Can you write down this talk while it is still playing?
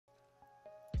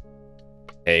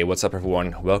Hey, what's up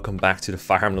everyone? Welcome back to the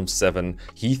Fire Emblem 7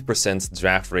 Heath presents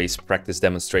draft race practice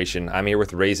demonstration. I'm here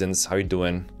with Raisins. How you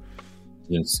doing?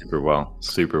 Doing super well,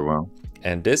 super well.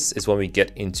 And this is when we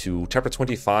get into chapter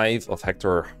 25 of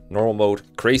Hector Normal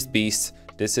Mode, Crazed Beast.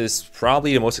 This is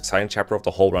probably the most exciting chapter of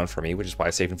the whole run for me, which is why I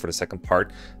saved it for the second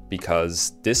part,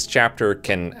 because this chapter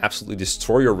can absolutely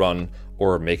destroy your run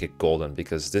or make it golden.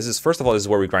 Because this is, first of all, this is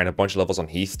where we grind a bunch of levels on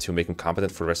Heath to make him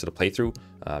competent for the rest of the playthrough,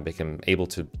 make him able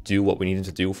to do what we need him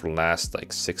to do for the last like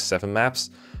 6-7 maps.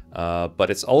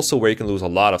 But it's also where you can lose a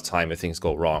lot of time if things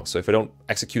go wrong. So if I don't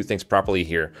execute things properly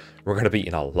here, we're going to be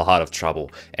in a lot of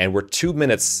trouble. And we're 2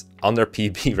 minutes under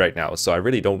PB right now, so I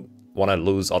really don't want to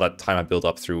lose all that time I built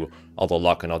up through all the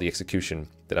luck and all the execution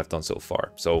that I've done so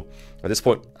far. So at this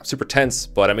point, I'm super tense,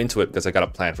 but I'm into it because I got a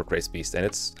plan for Crazed Beast, and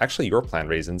it's actually your plan,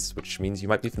 Raisins, which means you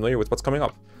might be familiar with what's coming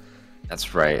up.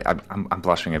 That's right. I'm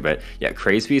blushing a bit. Yeah,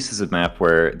 Crazed Beast is a map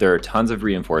where there are tons of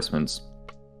reinforcements,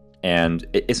 and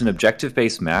it's an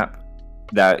objective-based map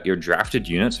that your drafted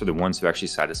units are the ones who actually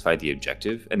satisfy the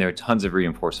objective, and there are tons of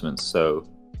reinforcements, so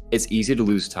it's easy to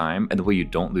lose time, and the way you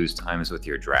don't lose time is with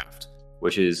your draft,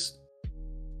 which is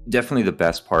definitely the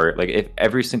best part. Like, if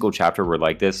every single chapter were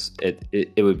like this,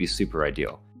 it would be super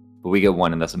ideal. But we get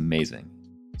one, and that's amazing.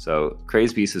 So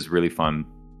Crazed Beast is really fun.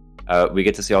 We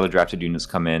get to see all the drafted units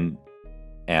come in,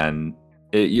 and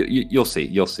you'll see.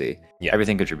 Yeah,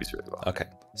 everything contributes really well. Okay,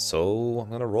 so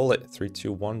I'm gonna roll it. 3,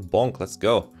 2, 1, bonk. Let's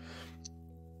go.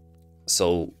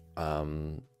 So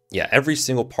yeah, every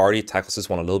single party tackles this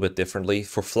one a little bit differently.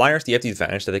 For Flyers, they have the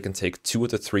advantage that they can take 2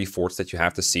 of the 3 forts that you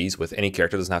have to seize with any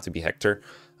character. It doesn't have to be Hector.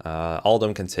 All of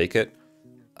them can take it.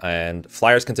 And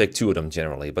Flyers can take 2 of them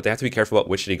generally, but they have to be careful about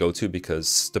which they go to,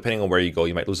 because depending on where you go,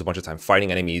 you might lose a bunch of time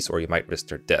fighting enemies, or you might risk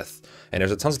their death. And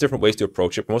there's a tons of different ways to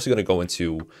approach it. We're mostly going to go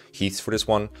into Heath for this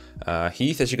one.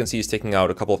 Heath, as you can see, is taking out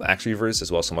a couple of axe reavers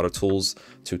as well as some other tools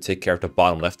to take care of the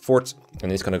bottom left fort. And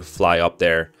he's going to fly up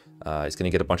there. He's going to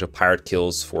get a bunch of pirate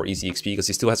kills for easy XP, because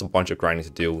he still has a bunch of grinding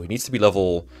to do. He needs to be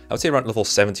level, I would say around level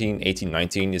 17, 18,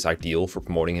 19 is ideal for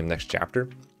promoting him next chapter.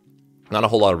 Not a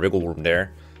whole lot of wriggle room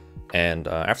there. And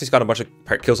after he's got a bunch of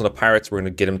kills on the pirates, we're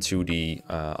going to get him to the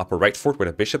upper right fort where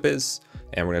the bishop is,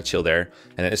 and we're going to chill there.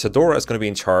 And then Isadora is going to be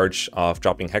in charge of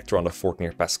dropping Hector on the fort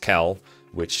near Pascal,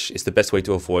 which is the best way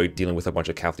to avoid dealing with a bunch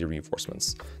of cavalry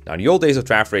reinforcements. Now, in the old days of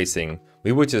draft racing,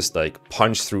 we would just like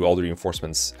punch through all the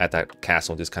reinforcements at that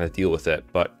castle and just kind of deal with it.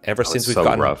 But ever since we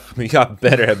got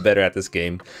better and better at this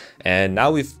game, and now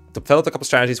we've developed a couple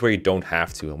strategies where you don't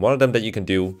have to. And one of them that you can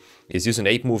do is use an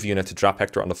 8-move unit to drop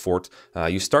Hector on the fort.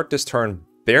 You start this turn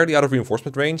barely out of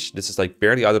reinforcement range. This is like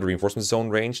barely out of the reinforcement zone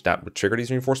range that would trigger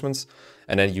these reinforcements.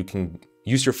 And then you can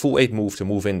use your full 8-move to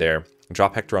move in there and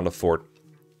drop Hector on the fort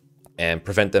and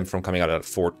prevent them from coming out of that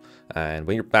fort. And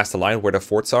when you're past the line where the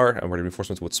forts are and where the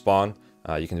reinforcements would spawn,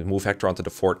 you can move Hector onto the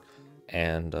fort,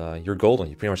 and you're golden.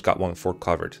 You pretty much got one fort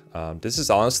covered. This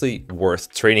is honestly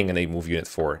worth training an 8-move unit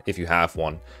for if you have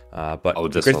one. But oh,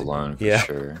 just alone, for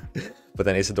sure. But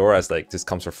then Isadora is like, just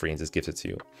comes for free and just gives it to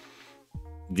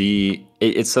you.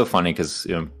 It's so funny because,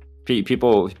 you know,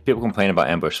 people complain about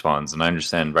ambush spawns, and I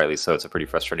understand, rightly so. It's a pretty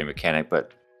frustrating mechanic,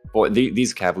 but boy,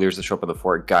 these cavaliers that show up at the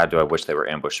fort, God, do I wish they were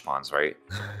ambush spawns, right?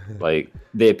 Like,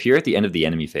 they appear at the end of the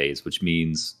enemy phase, which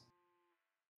means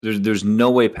there's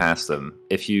no way past them.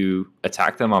 If you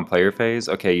attack them on player phase,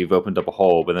 okay, you've opened up a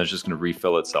hole, but then it's just going to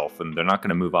refill itself, and they're not going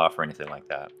to move off or anything like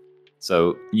that.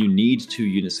 So you need 2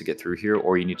 units to get through here,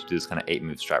 or you need to do this kind of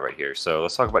 8-move strat right here. So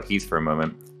let's talk about Heath for a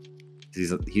moment.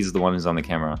 He's the one who's on the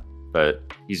camera, but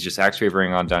he's just axe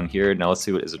reavering on down here. Now let's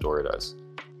see what Isadora does.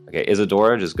 Okay,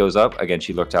 Isadora just goes up. Again,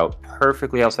 she looked out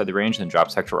perfectly outside the range and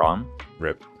drops Hector on.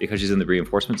 Rip. Because she's in the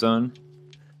reinforcement zone.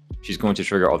 She's going to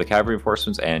trigger all the cavalry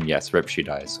reinforcements, and yes, rip, she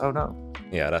dies. Oh no.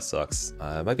 Yeah, that sucks.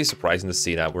 It might be surprising to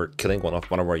see that we're killing one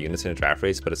of our units in a draft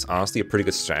race, but it's honestly a pretty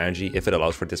good strategy if it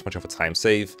allows for this much of a time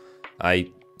save. I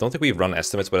don't think we've run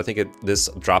estimates, but I think this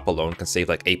drop alone can save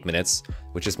like 8 minutes,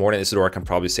 which is more than Isadora can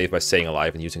probably save by staying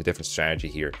alive and using a different strategy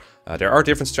here. There are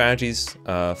different strategies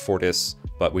for this,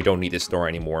 but we don't need Isadora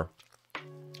anymore.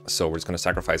 So we're just going to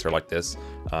sacrifice her like this.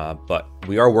 But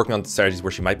we are working on strategies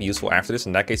where she might be useful after this.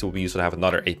 In that case, it would be useful to have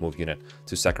another 8-move unit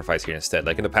to sacrifice here instead.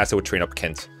 Like in the past, I would train up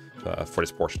Kent for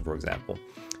this portion, for example.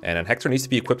 And then Hector needs to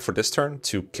be equipped for this turn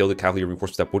to kill the cavalry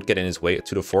reinforcements that would get in his way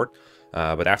to the fort.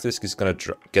 But after this, he's going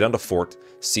to get on the fort,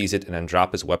 seize it, and then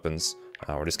drop his weapons.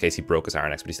 Or in this case, he broke his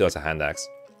iron axe, but he still has a hand axe.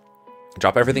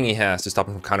 Drop everything he has to stop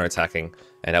him from counterattacking,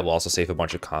 and that will also save a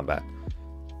bunch of combat.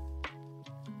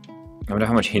 I wonder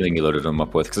how much healing you loaded him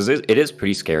up with, because it is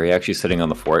pretty scary actually sitting on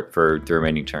the fort for the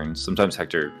remaining turns. Sometimes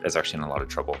Hector is actually in a lot of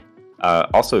trouble.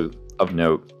 Also, of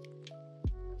note,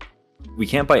 we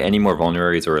can't buy any more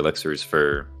vulneraries or elixirs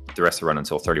for the rest of the run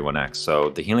until 31x. So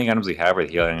the healing items we have are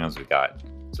the healing items we got.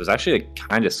 So it's actually like,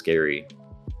 kind of scary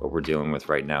what we're dealing with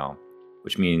right now,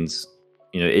 which means,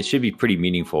 you know, it should be pretty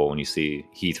meaningful when you see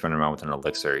Heath running around with an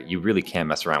elixir. You really can't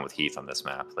mess around with Heath on this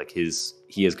map. Like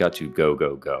he has got to go,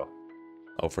 go, go.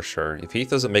 Oh, for sure. If Heath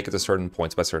doesn't make it to certain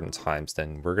points by certain times,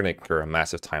 then we're going to incur a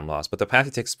massive time loss. But the path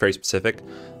he takes is very specific.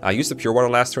 I used the Pure Water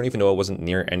last turn, even though it wasn't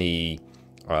near any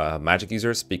magic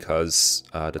users, because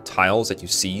the tiles that you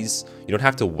seize, you don't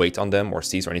have to wait on them or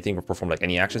seize or anything or perform like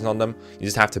any actions on them. You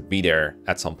just have to be there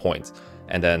at some point.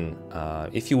 And then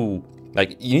if you...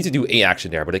 Like, you need to do a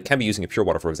action there, but it can be using a Pure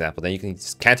Water, for example. Then you can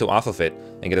just canto off of it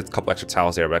and get a couple extra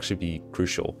tiles there. It would actually be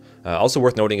crucial. Also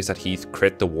worth noting is that Heath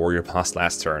crit the warrior boss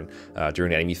last turn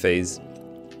during the enemy phase.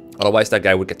 Otherwise, that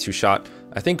guy would get 2-shot.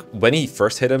 I think when he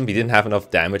first hit him, he didn't have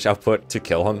enough damage output to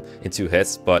kill him in 2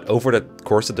 hits. But over the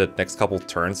course of the next couple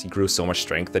turns, he grew so much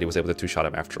strength that he was able to 2-shot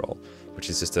him after all. Which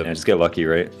is just a... Yeah, just get lucky,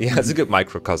 right? Yeah, it's a good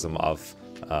microcosm of,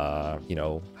 you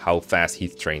know, how fast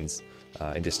Heath trains.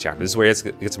 In this chapter. This is where he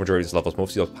gets the majority of his levels,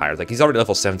 mostly of pirates. Like, he's already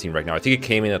level 17 right now. I think it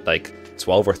came in at like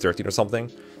 12 or 13 or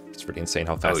something. It's pretty insane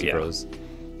how fast he grows.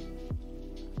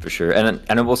 For sure. And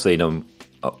I will say, you know,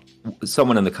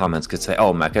 someone in the comments could say,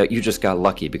 oh, Mekkah, you just got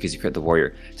lucky because you crit the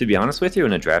warrior. To be honest with you,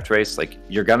 in a draft race, like,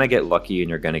 you're gonna get lucky and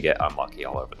you're gonna get unlucky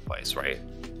all over the place, right?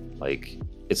 Like,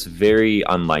 it's very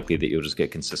unlikely that you'll just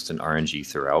get consistent RNG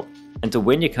throughout. And to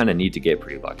win, you kind of need to get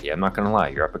pretty lucky. I'm not gonna lie,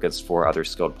 you're up against 4 other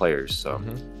skilled players, so...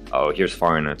 Oh, here's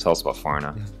Farna. Tell us about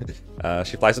Farna.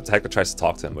 She flies up to Hector, tries to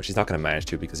talk to him, but she's not going to manage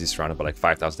to because he's surrounded by like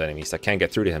 5,000 enemies that can't get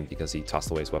through to him because he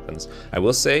tossed away his weapons. I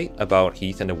will say about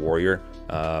Heath and the warrior,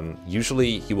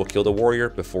 usually he will kill the warrior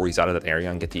before he's out of that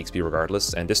area and get the XP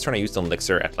regardless. And this turn I used an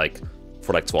elixir at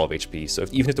for 12 HP. So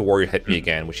even if the warrior hit me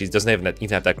again, which he doesn't even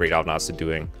have that great odds to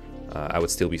doing, I would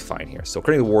still be fine here. So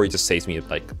critting the warrior just saves me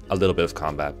like a little bit of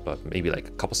combat, but maybe like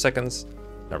a couple seconds.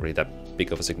 Not really that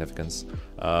big of a significance.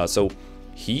 So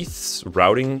Heath's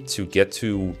routing to get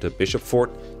to the Bishop Fort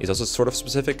is also sort of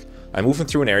specific. I'm moving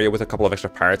through an area with a couple of extra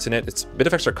pirates in it. It's a bit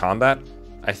of extra combat,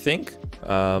 I think,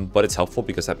 but it's helpful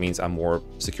because that means I'm more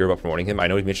secure about promoting him. I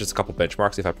know he mentions a couple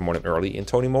benchmarks if I promote him early in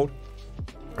Tony mode.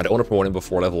 I don't want to promote him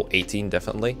before level 18,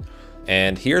 definitely.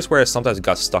 And here's where I sometimes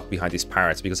got stuck behind these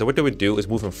pirates, because what they would do is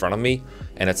move in front of me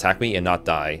and attack me and not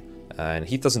die. And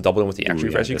Heath doesn't double him with the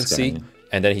action, as you can see.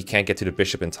 And then he can't get to the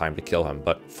bishop in time to kill him.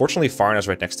 But fortunately, Farna's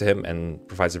right next to him and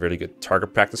provides a really good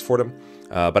target practice for them.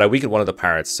 But I weakened one of the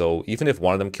pirates, so even if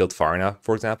one of them killed Farna,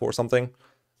 for example, or something,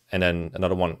 and then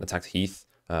another one attacked Heath,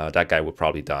 that guy would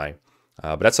probably die.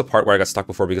 But that's the part where I got stuck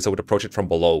before, because I would approach it from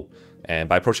below. And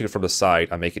by approaching it from the side,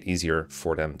 I make it easier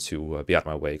for them to be out of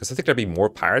my way. Because I think there'd be more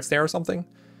pirates there or something.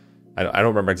 I don't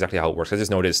remember exactly how it works. I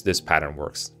just know this pattern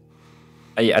works.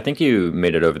 I think you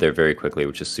made it over there very quickly,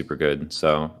 which is super good.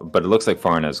 So, but it looks like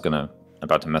Farna is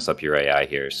about to mess up your AI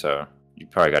here. So you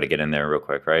probably got to get in there real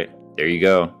quick, right? There you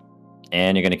go.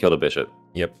 And you're going to kill the bishop.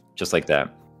 Yep. Just like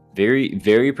that. Very,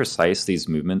 very precise, these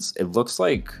movements. It looks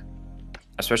like,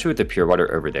 especially with the pure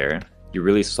water over there, you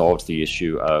really solved the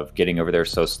issue of getting over there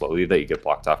so slowly that you get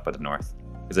blocked off by the north.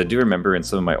 Because I do remember in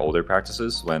some of my older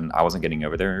practices when I wasn't getting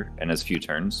over there in as few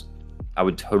turns, I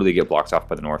would totally get blocked off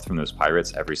by the north from those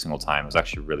pirates every single time. It was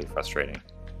actually really frustrating.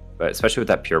 But especially with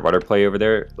that pure water play over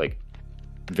there, like,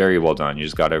 very well done. You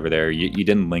just got over there. You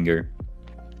didn't linger.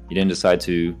 You didn't decide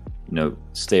to,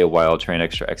 stay a while, train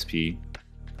extra XP.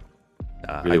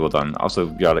 Really well done. Also,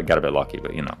 got a bit lucky,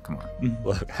 but come on.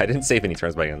 Look, I didn't save any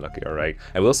turns by getting lucky, all right?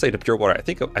 I will say the pure water, I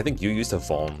think you used a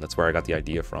Vuln. That's where I got the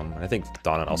idea from. And I think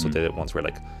Donna also did it once where,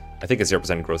 I think it's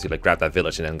 0% growth. You, grabbed that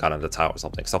village and then got on the tower or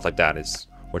something. Stuff like that is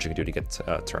what you can do to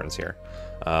get turns here.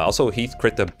 Also, Heath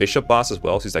crit the bishop boss as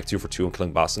well. So he's 2 for 2 on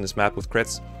killing boss in this map with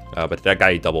crits. But that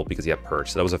guy he doubled because he had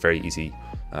purge. So that was a very easy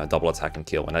double attack and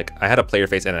kill. And I had a player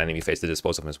face and an enemy face to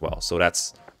dispose of him as well. So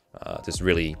that's just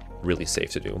really, really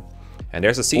safe to do. And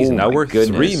there's a season. Now we're 3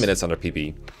 minutes under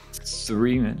PB.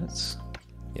 3 minutes.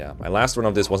 Yeah, my last run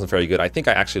of this wasn't very good. I think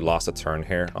I actually lost a turn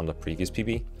here on the previous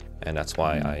PB. And that's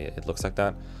why it looks like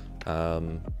that.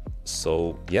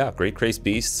 So yeah, great Crazed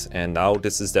Beast, and now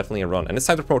this is definitely a run. And it's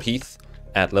time to promote Heath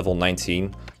at level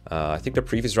 19. I think the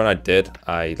previous run I did,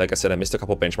 like I said, I missed a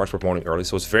couple benchmarks for promoting early,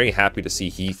 so I was very happy to see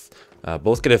Heath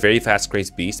both get a very fast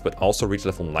Crazed Beast, but also reach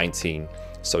level 19.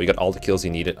 So he got all the kills he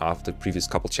needed off the previous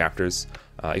couple chapters.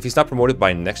 If he's not promoted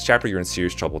by next chapter, you're in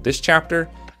serious trouble. This chapter,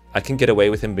 I can get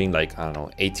away with him being I don't know,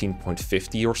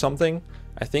 18.50 or something.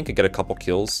 I think I get a couple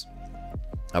kills.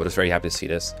 I was very happy to see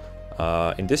this.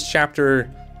 In this chapter,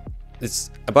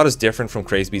 it's about as different from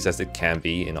Crazed Beast as it can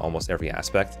be in almost every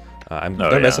aspect. I'm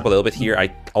gonna mess up a little bit here.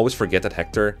 I always forget that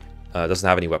Hector doesn't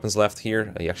have any weapons left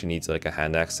here. He actually needs like a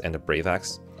hand axe and a brave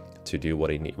axe to do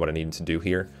what I need him to do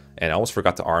here. And I almost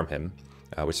forgot to arm him,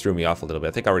 which threw me off a little bit.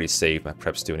 I think I already saved my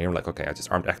preps doing here. I'm like, okay, I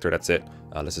just armed Hector, that's it.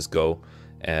 Let's just go.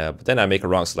 But then I make a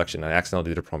wrong selection and I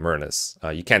accidentally did the Merlinus.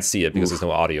 You can't see it because there's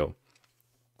no audio.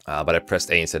 But I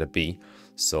pressed A instead of B.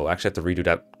 So I actually have to redo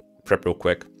that prep real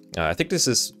quick. I think this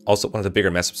is also one of the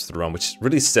bigger mess-ups to the run, which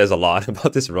really says a lot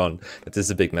about this run. That this is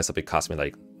a big mess-up. It cost me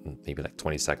like maybe like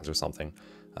 20 seconds or something.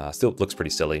 Still looks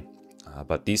pretty silly.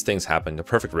 But these things happen. The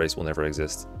perfect race will never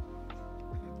exist.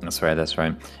 That's right, that's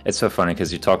right. It's so funny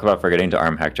because you talk about forgetting to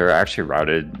arm Hector. I actually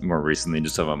routed more recently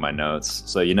just some of my notes.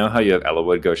 So you know how you have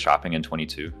Ellawood go shopping in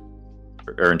 22?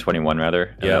 Or in 21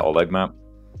 rather, in the Oleg map?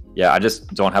 Yeah, I just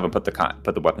don't have him put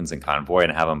the weapons in convoy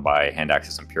and have him buy hand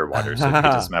axes and pure water. So if you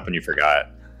get this map and you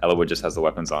forgot, Ellawood just has the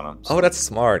weapons on him. So. Oh, that's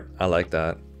smart. I like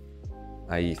that.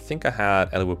 I think I had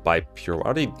Ellawood buy pure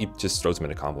water. He just throws him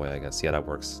in a convoy, I guess. Yeah, that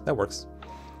works. That works.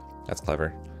 That's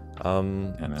clever.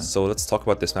 So let's talk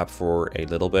about this map for a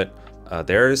little bit.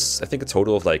 There's, I think, a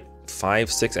total of like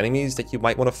 5-6 enemies that you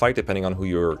might want to fight depending on who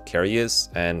your carry is,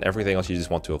 and everything else you just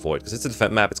want to avoid because it's a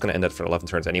defense map. It's going to end up for 11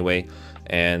 turns anyway,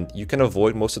 and you can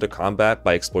avoid most of the combat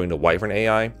by exploiting the Wyvern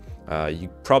AI. You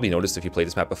probably noticed if you played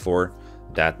this map before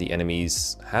that the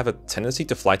enemies have a tendency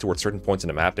to fly towards certain points in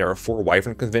the map. There are 4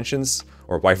 Wyvern conventions,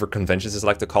 or Wyvern conventions as I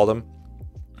like to call them,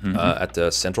 at the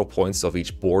central points of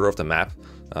each border of the map.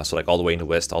 So like all the way in the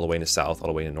west, all the way in the south, all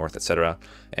the way in the north, etc.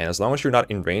 And as long as you're not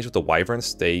in range with the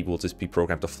Wyverns, they will just be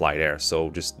programmed to fly there. So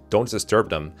just don't disturb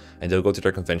them, and they'll go to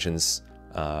their conventions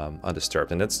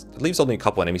undisturbed. And it leaves only a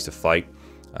couple enemies to fight.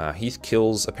 Heath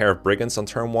kills a pair of Brigands on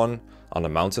turn 1 on the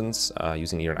mountains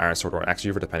using either an Iron Sword or an Axe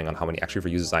Reaver, depending on how many Axe Reaver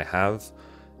uses I have.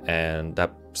 And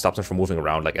that stops them from moving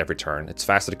around like every turn. It's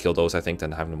faster to kill those, I think,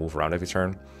 than having to move around every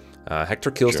turn. Hector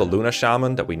kills the Luna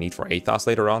Shaman that we need for Athos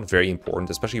later on. Very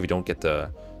important, especially if you don't get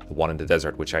the one in the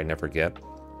desert, which I never get.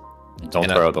 Don't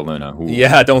throw out the Luna. Ooh.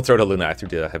 Yeah, don't throw the Luna. I threw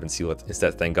the Heaven Seal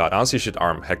instead, thank God. Honestly, you should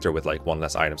arm Hector with like 1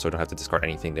 less item so I don't have to discard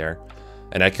anything there.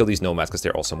 And I kill these Nomads because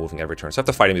they're also moving every turn. So I have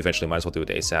to fight him eventually. Might as well do it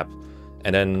ASAP.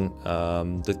 And then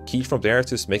the key from there is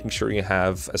just making sure you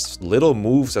have as little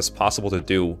moves as possible to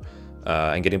do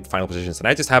and getting final positions. And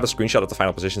I just have a screenshot of the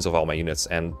final positions of all my units.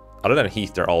 And other than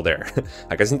Heath, they're all there.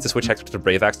 I guess I need to switch Hector to the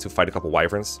Brave Axe to fight a couple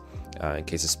Wyverns in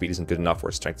case his speed isn't good enough or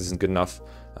his strength isn't good enough.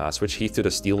 Switch Heath to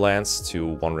the Steel Lance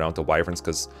to 1 round the Wyverns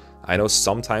because I know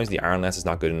sometimes the Iron Lance is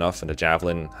not good enough and the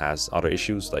Javelin has other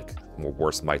issues like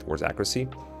worse might, worse accuracy.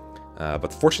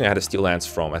 But fortunately I had a Steel Lance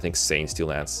from, I think, Sane Steel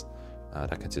Lance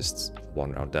that could just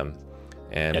 1 round them.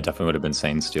 And yeah, definitely would have been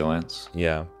Sane Steel Lance.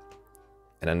 Yeah.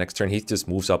 And then next turn Heath just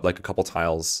moves up like a couple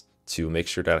tiles to make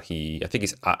sure that I think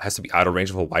he has to be out of range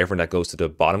of a Wyvern that goes to the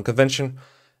bottom convention.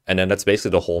 And then that's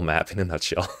basically the whole map in a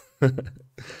nutshell.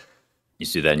 You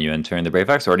see that new turn. The Brave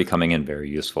Axe already coming in very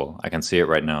useful. I can see it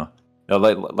right now. No,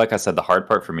 like I said, the hard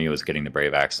part for me was getting the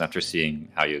Brave Axe. And after seeing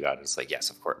how you got it, it's like, yes,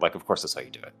 of course. Like, of course, that's how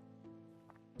you do it.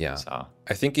 Yeah. So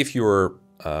I think if you're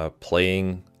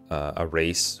playing a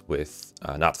race with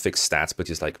not fixed stats, but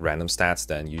just like random stats,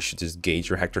 then you should just gauge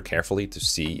your Hector carefully to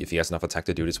see if he has enough attack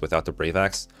to do this without the Brave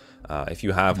Axe. If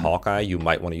you have Hawkeye, you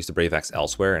might want to use the Brave Axe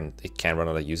elsewhere, and it can run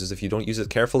out of uses if you don't use it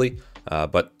carefully.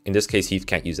 But in this case, Heath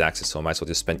can't use axes, so I might as well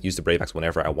just use the Brave Axe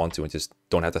whenever I want to and just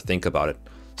don't have to think about it.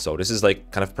 So this is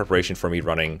like kind of preparation for me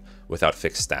running without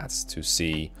fixed stats to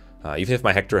see, even if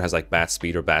my Hector has like bad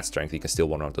speed or bad strength, he can still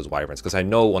one-round those Wyverns. Because I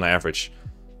know on average,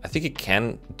 I think it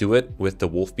can do it with the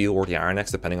Wolf Beetle or the Iron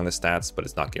Axe, depending on the stats, but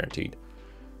it's not guaranteed.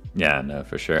 Yeah, no,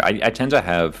 for sure. I tend to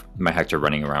have my Hector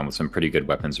running around with some pretty good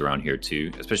weapons around here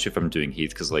too, especially if I'm doing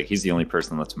Heath, because like he's the only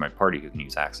person left in my party who can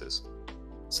use axes.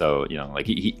 So you know, like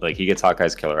he gets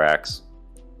Hawkeye's Killer Axe.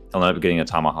 He'll end up getting a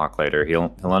Tomahawk later.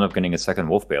 He'll end up getting a second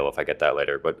Wolf Bale if I get that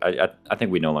later. But I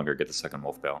think we no longer get the second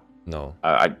Wolf Bale. No.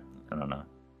 I don't know.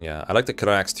 Yeah, I like the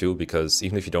Killer Axe too, because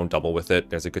even if you don't double with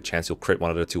it, there's a good chance you'll crit one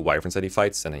of the 2 Wyverns that he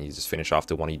fights, and then you just finish off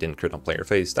the one you didn't crit on player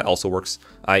phase. That also works.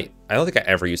 I don't think I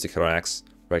ever use the Killer Axe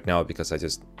right now, because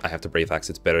I have the Brave Axe.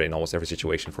 It's better in almost every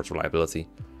situation for its reliability.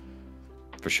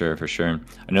 For sure, for sure.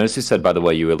 I noticed you said, by the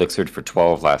way, you elixired for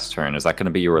 12 last turn. Is that going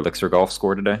to be your elixir golf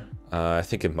score today? I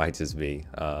think it might just be.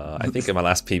 I think in my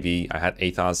last PB, I had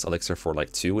Athos elixir for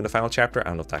like 2 in the final chapter. I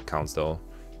don't know if that counts though,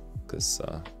 because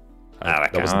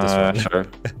that wasn't this one. Sure.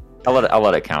 I'll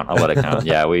let it count. I'll let it count.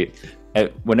 Yeah,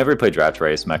 whenever we play Draft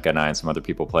Race, Mekkah and I and some other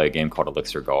people play a game called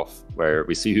Elixir Golf, where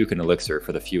we see who can elixir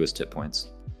for the fewest hit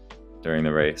points during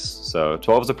the race. So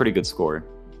 12 is a pretty good score.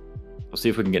 We'll see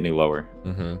if we can get any lower.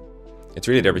 It's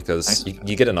really there because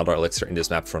you get another elixir in this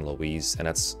map from Louise, and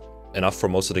that's enough for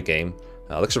most of the game.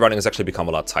 Elixir running has actually become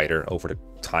a lot tighter over the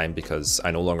time because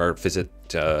I no longer visit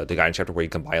the guidance chapter where you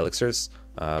can buy elixirs,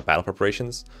 battle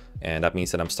preparations, and that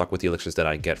means that I'm stuck with the elixirs that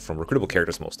I get from recruitable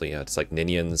characters mostly. It's like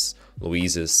Ninians,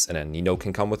 Louises, and then Nino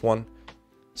can come with one.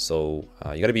 So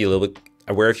you got to be a little bit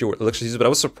aware of your elixirs used, but I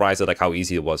was surprised at like how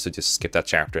easy it was to just skip that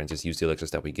chapter and just use the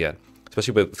elixirs that we get,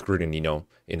 especially with recruiting Nino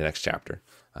in the next chapter.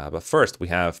 But first, we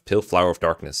have Pill Flower of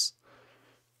Darkness.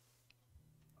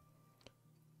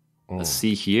 Let's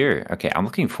see here. Okay, I'm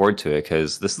looking forward to it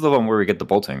because this is the one where we get the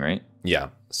bolting, right? Yeah.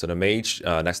 So the mage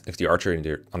next to the archer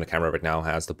on the camera right now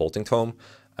has the bolting tome,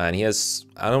 and he has,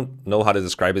 I don't know how to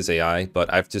describe his AI,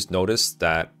 but I've just noticed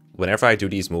that whenever I do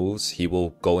these moves, he will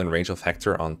go in range of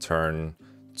Hector on turn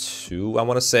 2, I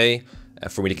want to say,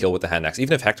 for me to kill with the hand axe.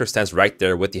 Even if Hector stands right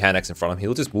there with the hand axe in front of him,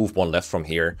 he'll just move one left from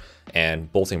here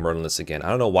and bolting Merlinus again. I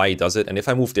don't know why he does it, and if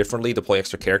I move differently, deploy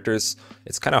extra characters,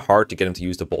 it's kind of hard to get him to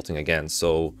use the bolting again,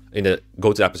 so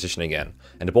go to that position again.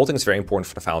 And the bolting is very important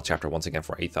for the final chapter once again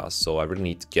for Athos, so I really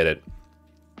need to get it.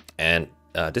 And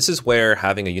this is where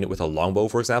having a unit with a longbow,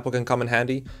 for example, can come in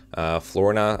handy.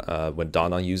 Florina, when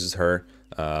Donna uses her,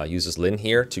 uses Lyn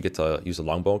here to get to use a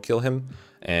longbow and kill him.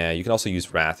 And you can also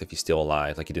use Wrath if he's still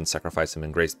alive, like you didn't sacrifice him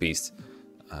in Crazed Beast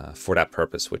for that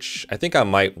purpose, which I think I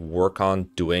might work on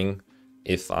doing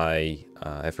if I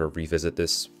ever revisit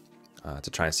this to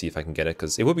try and see if I can get it,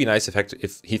 because it would be nice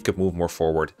if Heath could move more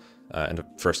forward in the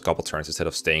first couple turns instead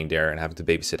of staying there and having to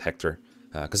babysit Hector,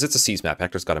 because it's a siege map.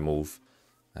 Hector's got to move.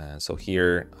 So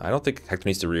here, I don't think Hector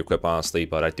needs to re-equip, honestly,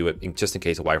 but I do it just in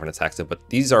case a Wyvern attacks him. But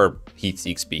these are Heath's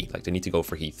XP, like they need to go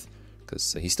for Heath,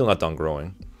 because he's still not done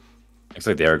growing. Looks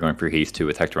like they are going for Heath too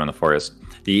with Hector on the forest.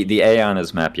 The AI on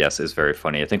his map, yes, is very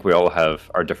funny. I think we all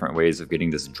have our different ways of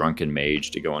getting this drunken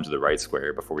mage to go into the right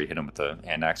square before we hit him with a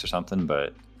hand axe or something,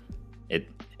 but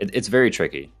it's very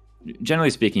tricky. Generally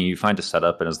speaking, you find a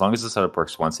setup, and as long as the setup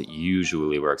works once, it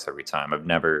usually works every time. I've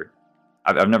never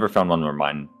found one where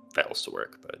mine fails to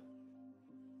work, but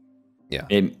yeah,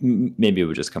 maybe it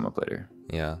would just come up later.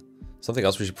 Yeah. Something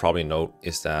else we should probably note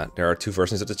is that there are two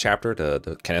versions of the chapter,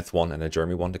 the Kenneth one and the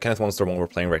Jeremy one. The Kenneth one is the one we're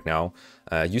playing right now.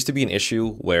 It used to be an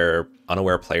issue where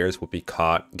unaware players would be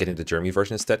caught getting the Jeremy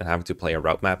version instead and having to play a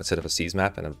route map instead of a siege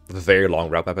map, and a very long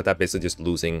route map at that, basically just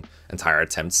losing entire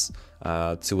attempts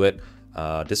to it.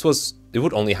 It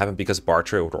would only happen because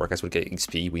Bartra or Orcas would get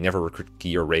XP. We never recruit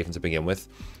Guy or Raven to begin with,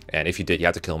 and if you did, you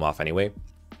had to kill them off anyway.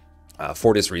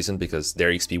 For this reason, because their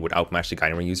XP would outmatch the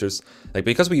Guiding Ring users. Like,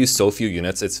 because we use so few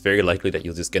units, it's very likely that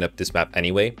you'll just get up this map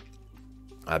anyway,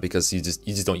 because you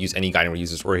just don't use any Guiding Ring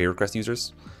users or Hero Crest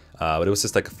users. But it was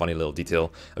just like a funny little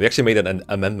detail. We actually made an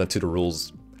amendment to the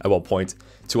rules at one point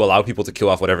to allow people to kill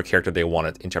off whatever character they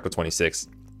wanted in chapter 26,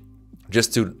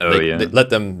 just to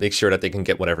let them make sure that they can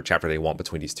get whatever chapter they want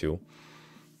between these two.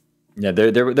 Yeah,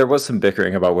 there was some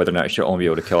bickering about whether or not you should only be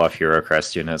able to kill off Hero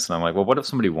Crest units, and I'm like, well, what if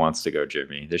somebody wants to go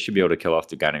Jeremy? They should be able to kill off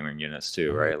the Guiding Ring units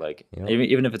too, right? Like,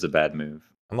 even if it's a bad move.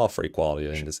 I'm all for equality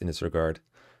in this regard.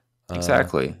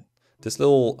 Exactly. This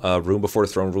little room before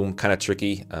the throne room, kind of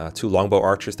tricky. Two longbow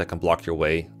archers that can block your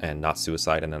way and not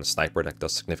suicide, and then a sniper that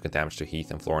does significant damage to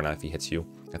Heath and Florina if he hits you.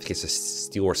 I think it's a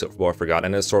steel or silver bow, I forgot.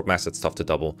 And then a sword mass that's tough to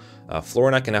double.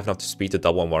 Florina can have enough speed to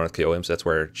double and one KO him, so that's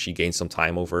where she gains some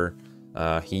time over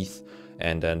Heath.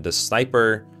 And then the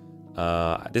sniper,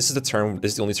 this is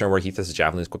the only turn where Heath has a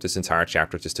javelin equipped this entire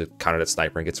chapter just to counter that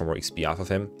sniper and get some more XP off of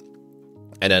him.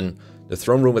 And then the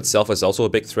throne room itself is also a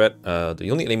big threat. The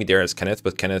only enemy there is Kenneth,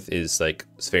 but Kenneth is like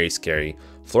very scary.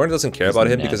 Florina doesn't care about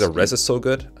him because her res is so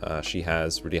good. She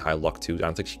has really high luck too. I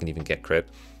don't think she can even get crit.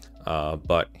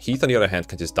 But Heath, on the other hand,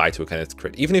 can just die to a Kenneth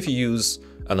crit. Even if you use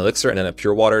an elixir and then a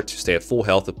pure water to stay at full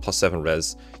health at +7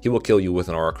 res, he will kill you with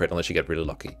an aura crit unless you get really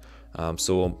lucky.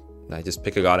 So I just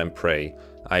pick a god and pray.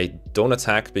 I don't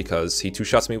attack because he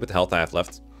two-shots me with the health I have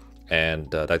left, and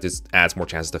that just adds more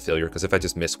chances to failure, because if I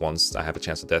just miss once, I have a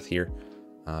chance of death here.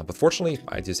 But fortunately,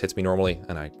 it just hits me normally,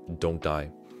 and I don't die.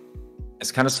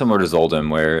 It's kind of similar to Zoldan,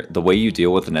 where the way you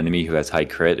deal with an enemy who has high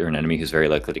crit or an enemy who's very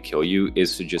likely to kill you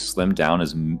is to just slim down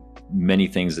as many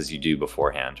things as you do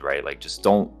beforehand, right? Like, just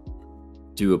don't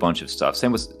do a bunch of stuff.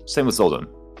 Same with Zoldan.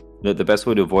 The best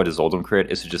way to avoid a Zoldan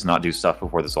crit is to just not do stuff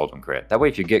before the Zoldan crit. That way,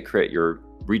 if you get crit, your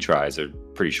retries are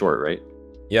pretty short, right?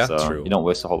 Yeah, so true. You don't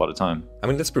waste a whole lot of time. I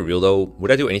mean, let's be real though.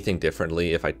 Would I do anything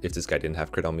differently if this guy didn't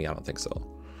have crit on me? I don't think so.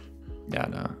 Yeah,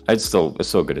 no. It's still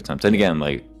a good attempt. And again,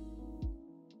 like,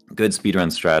 good speedrun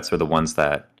strats are the ones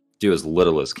that do as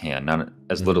little as can, not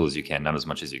as little as you can, not as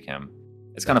much as you can.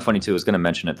 It's kind of funny too. I was going to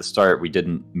mention at the start we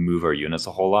didn't move our units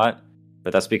a whole lot,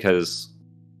 but that's because,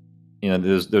 you know,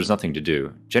 there's nothing to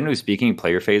do. Generally speaking,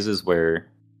 player phases where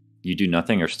you do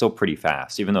nothing are still pretty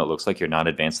fast, even though it looks like you're not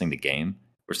advancing the game.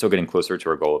 we're still getting closer to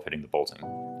our goal of hitting the bolting.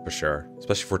 For sure,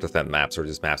 especially for defend maps or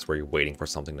just maps where you're waiting for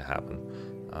something to happen.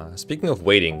 Speaking of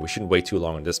waiting, we shouldn't wait too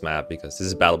long on this map because this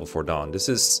is Battle Before Dawn. This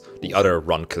is the other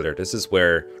run killer. This is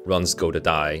where runs go to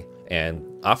die, and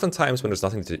oftentimes when there's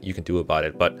nothing you can do about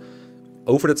it. But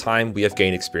over the time, we have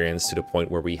gained experience to the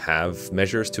point where we have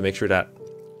measures to make sure that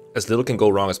as little can go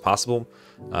wrong as possible,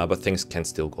 but things can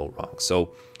still go wrong.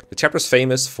 So the chapter is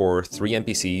famous for 3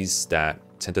 NPCs that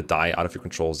tend to die out of your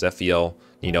control: Zephiel,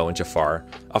 Nino, and Jafar.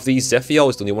 Of these, Zephiel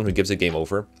is the only one who gives a game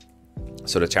over.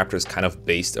 So the chapter is kind of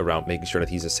based around making sure that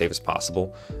he's as safe as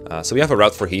possible. So we have a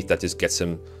route for Heath that just gets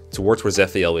him towards where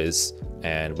Zephiel is,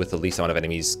 and with the least amount of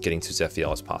enemies getting to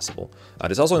Zephiel as possible.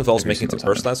 This also involves making it to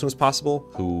Ursula as soon as possible,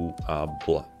 who,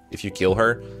 if you kill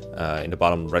her in the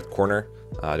bottom right corner,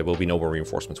 there will be no more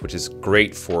reinforcements, which is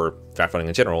great for draft running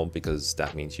in general, because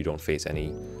that means you don't face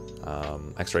any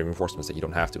extra reinforcements that you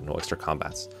don't have to, no extra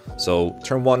combats. So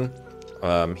turn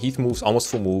 1, Heath moves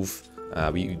almost full move.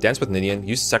 We dance with Ninian,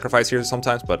 use sacrifice here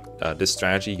sometimes, but this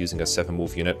strategy, using a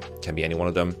 7-move unit, can be any one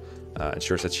of them,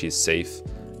 ensures that she is safe.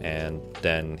 And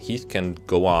then Heath can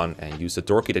go on and use the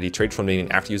Dorky that he traded from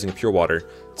Ninian after using Pure Water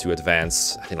to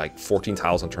advance, I think, like 14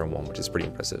 tiles on turn 1, which is pretty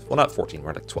impressive. Well, not 14,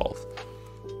 we're like 12.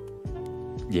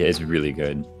 Yeah, it's really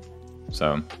good.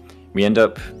 So we end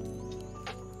up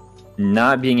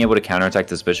not being able to counterattack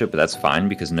this bishop, but that's fine,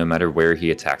 because no matter where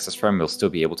he attacks us from, we'll still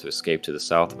be able to escape to the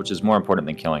south, which is more important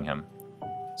than killing him.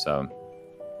 So,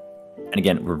 and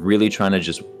again, we're really trying to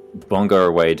just bunga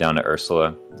our way down to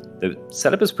Ursula. The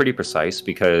setup is pretty precise,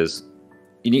 because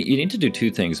you need to do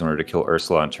 2 things in order to kill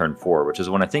Ursula on turn 4, which is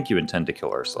when I think you intend to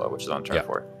kill Ursula, which is on turn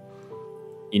 4.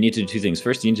 You need to do 2 things.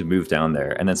 First, you need to move down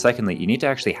there, and then secondly, you need to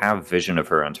actually have vision of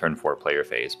her on turn 4 player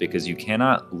phase, because you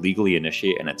cannot legally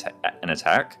initiate an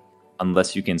attack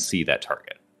unless you can see that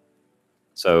target.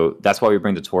 So that's why we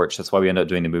bring the torch. That's why we end up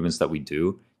doing the movements that we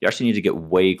do. You actually need to get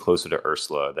way closer to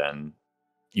Ursula than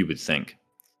you would think.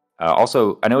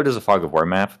 Also, I know it is a Fog of War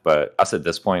map, but us at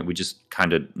this point, we just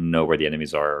kind of know where the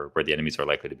enemies are, or where the enemies are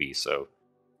likely to be. So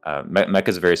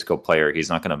Mekkah's a very skilled player. He's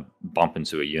not going to bump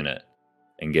into a unit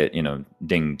and get,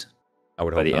 dinged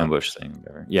by the ambush thing.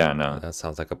 Yeah, no. That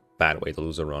sounds like a bad way to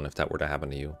lose a run if that were to happen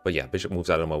to you. But yeah, Bishop moves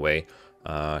out of my way.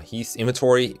 Heath's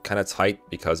inventory kind of tight,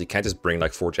 because he can't just bring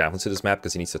like 4 javelins to this map,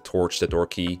 because he needs to torch, the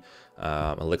Dorky,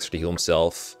 elixir to heal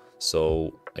himself.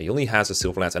 So he only has a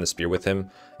Silver Lance and a Spear with him.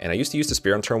 And I used to use the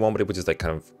Spear on turn 1, but it would just like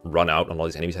kind of run out on all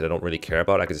these enemies that I don't really care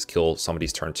about. I could just kill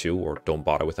somebody's turn 2 or don't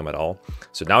bother with them at all.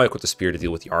 So now I equip the Spear to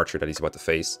deal with the Archer that he's about to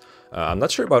face. I'm not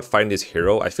sure about fighting this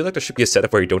hero. I feel like there should be a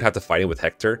setup where you don't have to fight him with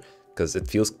Hector, because it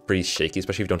feels pretty shaky,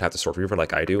 especially if you don't have the Sword Reaver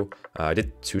like I do. I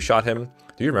did 2-shot him.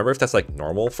 Do you remember if that's like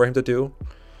normal for him to do?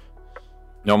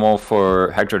 Normal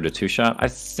for Hector to 2-shot? I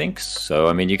think so.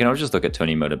 I mean, you can always just look at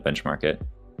Tony Mode and benchmark it.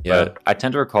 Yeah. But I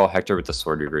tend to recall Hector with the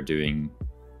Sword Reaver doing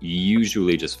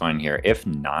usually just fine here. If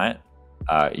not,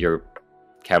 your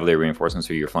Cavalier reinforcements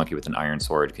or your flunky with an Iron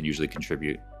Sword can usually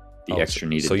contribute the extra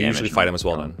needed damage. So you usually fight him as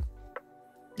well then?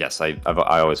 Yes, I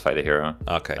always fight the hero.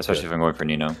 Okay. Especially if I'm going for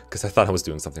Nino. Because I thought I was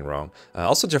doing something wrong.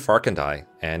 Also, Jafar can die.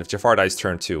 And if Jafar dies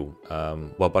turn 2,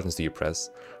 what buttons do you press?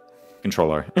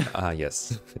 Controller.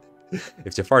 Yes.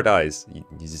 If Jafar dies, you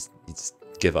just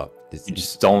give up. You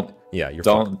just don't. Yeah, you're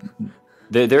don't.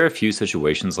 There are a few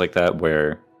situations like that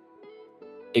where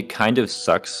it kind of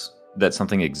sucks that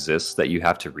something exists that you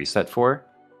have to reset for,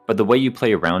 but the way you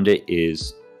play around it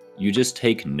is you just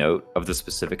take note of the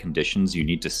specific conditions you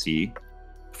need to see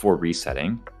for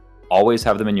resetting. Always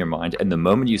have them in your mind, and the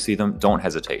moment you see them, don't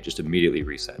hesitate. Just immediately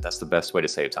reset. That's the best way to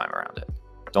save time around it.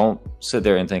 Don't sit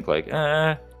there and think like,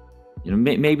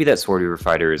 maybe that Sword Reaver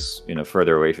fighter is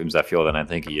further away from Zephiel than I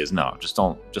think he is. No, just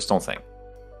don't think.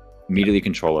 Immediately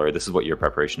controller. This is what your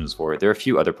preparation is for. There are a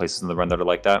few other places in the run that are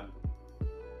like that.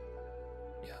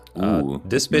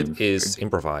 This bit is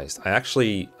improvised.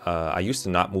 I used to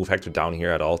not move Hector down here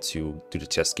at all to do the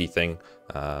chest key thing,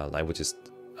 which is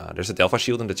there's a Delphi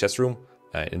shield in the chest room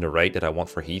in the right that I want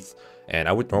for Heath, and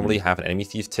I would normally have an enemy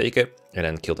thief take it and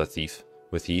then kill that thief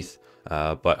with Heath,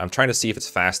 but I'm trying to see if it's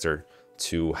faster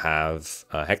to have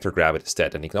Hector grab it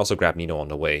instead, and he can also grab Nino on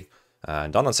the way.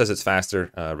 Donan says it's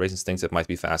faster. Raisins thinks it might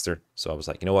be faster, so I was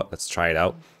like, you know what, let's try it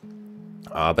out.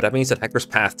 But that means that Hector's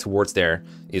path towards there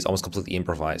is almost completely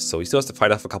improvised. So he still has to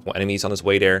fight off a couple enemies on his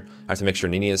way there. I have to make sure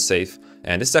Ninian is safe.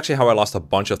 And this is actually how I lost a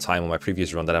bunch of time on my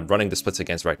previous run that I'm running the splits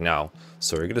against right now.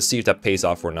 So we're going to see if that pays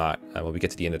off or not when we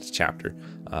get to the end of the chapter.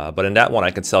 But in that one,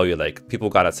 I can tell you, like, people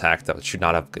got attacked that should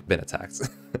not have been attacked.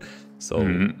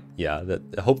 So, yeah,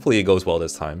 hopefully it goes well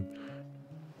this time.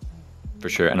 For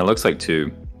sure. And it looks like,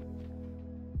 too,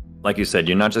 like you said,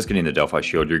 you're not just getting the Delphi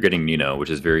shield, you're getting Nino, which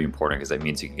is very important because that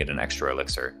means you can get an extra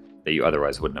elixir that you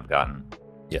otherwise wouldn't have gotten.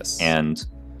 Yes. And,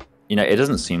 you know, it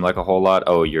doesn't seem like a whole lot.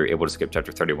 Oh, you're able to skip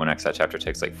chapter 31x. That chapter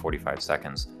takes like 45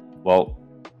 seconds. Well,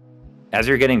 as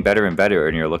you're getting better and better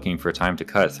and you're looking for time to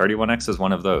cut, 31x is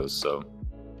one of those. So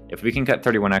if we can cut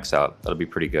 31x out, that'll be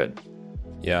pretty good.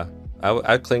 Yeah.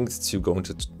 I clinged to going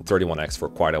to 31x for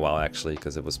quite a while, actually,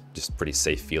 because it was just pretty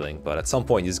safe feeling. But at some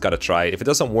point, you just got to try it. If it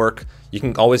doesn't work, you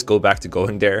can always go back to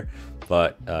going there.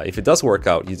 But if it does work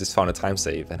out, you just found a time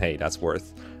save, and hey, that's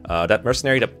worth. That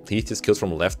mercenary that Heath just kills from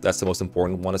the left, that's the most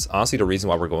important one. It's honestly the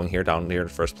reason why we're going here down here in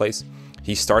the first place.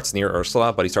 He starts near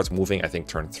Ursula, but he starts moving, I think,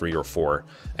 turn 3 or 4.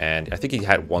 And I think he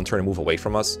had one turn to move away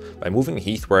from us. By moving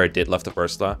Heath where I did left of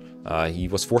Ursula, he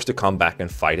was forced to come back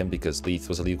and fight him because Heath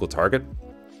was a legal target.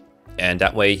 And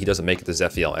that way, he doesn't make it to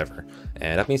Zephiel ever.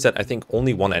 And that means that I think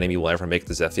only one enemy will ever make it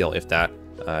to Zephiel, if that.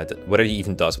 Whether he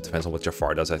even does, it depends on what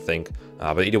Jafar does, I think.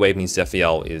 But either way, it means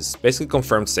Zephiel is basically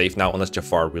confirmed safe now, unless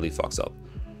Jafar really fucks up.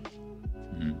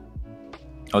 Mm-hmm.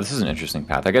 Oh, this is an interesting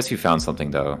path. I guess you found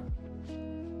something, though.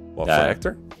 Well, for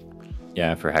Hector?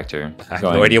 Yeah, for Hector. I have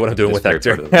no idea what I'm doing with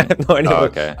Hector. No idea. Oh,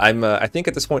 okay. I think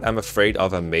at this point, I'm afraid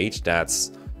of a mage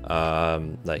that's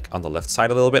like on the left side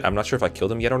a little bit. I'm not sure if I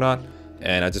killed him yet or not.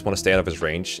 And I just want to stay out of his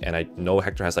range, and I know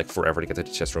Hector has like forever to get to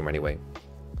the chest room anyway.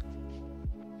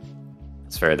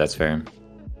 That's fair, that's fair.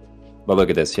 But look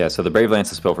at this, yeah, so the Brave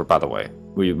Lance is Pilfer, by the way.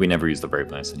 We never use the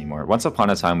Brave Lance anymore. Once upon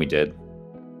a time we did.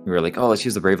 We were like, oh, let's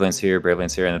use the Brave Lance here,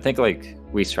 and I think like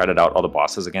we stratted out all the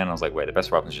bosses again. I was like, wait, the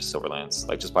best weapon is just Silver Lance.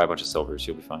 Like, just buy a bunch of silvers,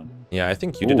 you'll be fine. Yeah, I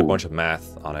think you did a bunch of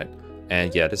math on it.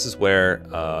 And yeah, this is where,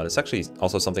 it's actually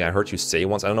also something I heard you say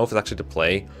once. I don't know if it's actually to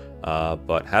play,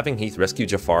 but having Heath rescue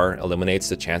Jafar eliminates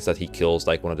the chance that he kills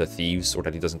like one of the thieves or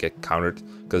that he doesn't get countered.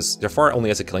 Because Jafar only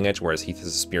has a killing edge, whereas Heath has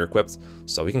a spear equipped.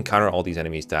 So we can counter all these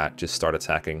enemies that just start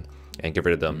attacking and get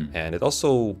rid of them. And it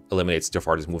also eliminates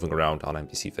Jafar just moving around on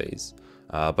NPC phase.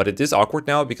 But it is awkward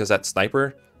now because that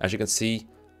sniper, as you can see,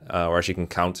 or as you can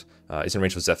count, is in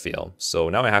range with Zephiel. So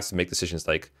now I have to make decisions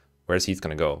like, where's Heath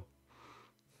going to go?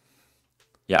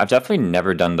 Yeah, I've definitely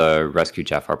never done the rescue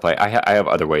Jafar play. I have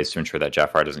other ways to ensure that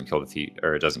Jafar doesn't kill the thief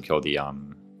or doesn't kill the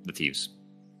thieves.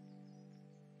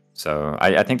 So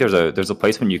I think there's a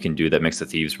placement you can do that makes the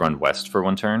thieves run west for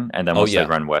one turn, and then once they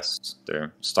run west,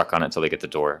 they're stuck on it until they get the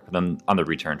door. But then on the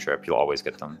return trip, you'll always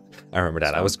get them. I remember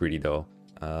that. So. I was greedy though.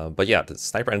 But yeah, the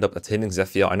sniper ended up hitting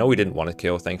Zephiel. I know we didn't want to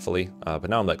kill, thankfully. But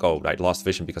now I'm like, oh, I lost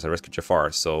vision because I rescued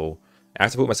Jafar. So I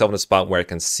have to put myself in a spot where I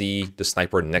can see the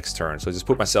sniper next turn. So I just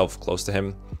put myself close to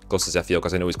him, close to Zephiel,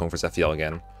 because I know he's going for Zephiel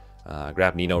again.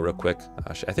 Grab Nino real quick.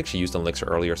 I think she used an elixir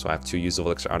earlier, so I have 2 use of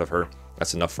elixir out of her.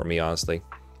 That's enough for me, honestly.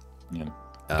 Yeah,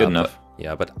 good enough.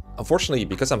 But unfortunately,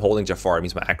 because I'm holding Jafar, it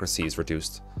means my accuracy is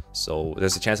reduced. So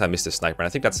there's a chance I missed the sniper, and I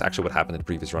think that's actually what happened in the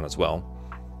previous run as well.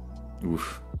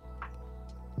 Oof.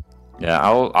 Yeah,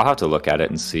 I'll have to look at it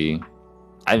and see.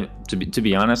 To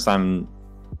be honest, I'm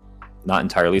not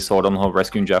entirely sold on the whole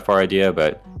rescuing Jafar idea,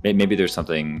 but maybe there's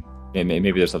something.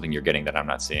 Maybe there's something you're getting that I'm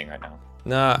not seeing right now.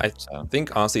 Nah, I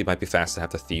think honestly it might be fast to have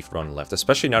the thief run left,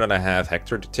 especially now that I have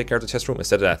Hector to take care of the chest room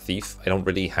instead of that thief. I don't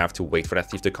really have to wait for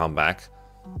that thief to come back.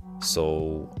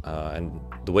 So, and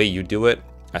the way you do it,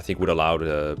 I think would allow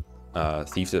the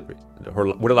thief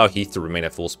would allow Heath to remain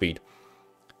at full speed,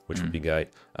 which would be good.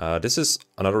 This is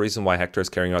another reason why Hector is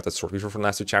carrying out that sword weaver from the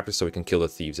last 2 chapters, so we can kill the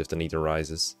thieves if the need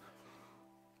arises.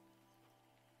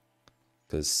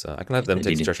 Because I can have them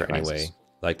take the treasure anyway.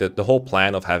 Like the whole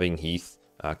plan of having Heath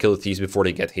kill the thieves before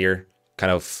they get here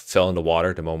kind of fell in the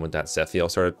water the moment that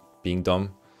Zephiel started being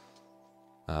dumb.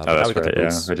 Oh, that's right,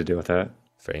 yeah. What to deal with that?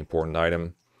 Very important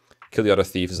item. Kill the other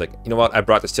thief is like, you know what? I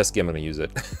brought this chest key, I'm going to use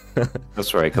it.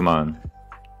 That's right, come on.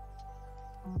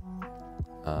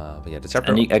 But yeah, the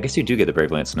chapter... And I guess you do get the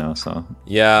Brave Lance now, so...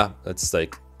 Yeah, it's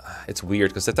like... It's weird,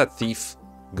 because if that thief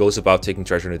goes about taking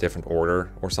treasure in a different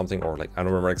order or something, or like, I don't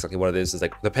remember exactly what it is. It's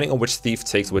like, depending on which thief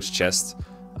takes which chest,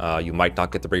 you might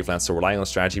not get the Brave Lance. So relying on a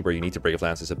strategy where you need the Brave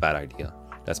Lance is a bad idea.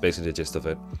 That's basically the gist of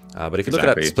it. But if you look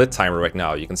at that split timer right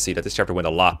now, you can see that this chapter went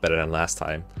a lot better than last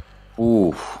time.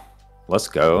 Ooh, let's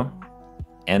go.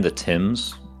 And the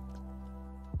Tims.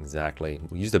 Exactly.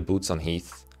 We use the boots on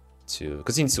Heath to,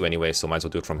 because he needs to anyway, so might as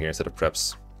well do it from here instead of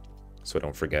preps, so I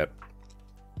don't forget.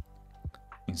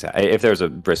 Exactly. If there's a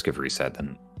risk of reset,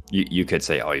 then you could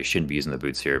say, oh, you shouldn't be using the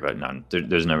boots here, but none.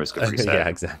 There's no risk of reset. Yeah,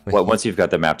 exactly. Well, once you've got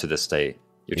the map to this state,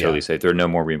 you're totally safe. There are no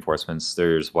more reinforcements.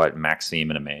 There's what, Maxime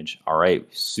and a mage. All right,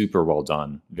 super well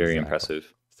done. Very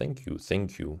impressive. Thank you,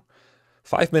 thank you.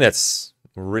 5 minutes.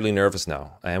 We're really nervous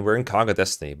now, and we're in Kaga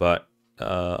Destiny, but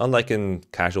unlike in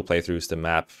casual playthroughs, the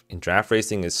map in draft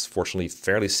racing is fortunately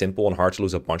fairly simple and hard to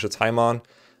lose a bunch of time on.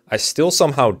 I still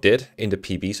somehow did in the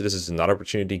PB, so this is another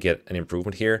opportunity to get an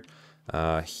improvement here.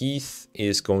 Heath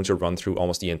is going to run through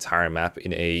almost the entire map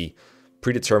in a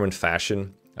predetermined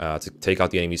fashion to take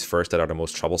out the enemies first that are the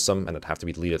most troublesome and that have to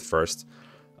be deleted first.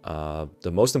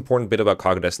 The most important bit about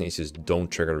Cog of Destiny is just don't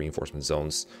trigger reinforcement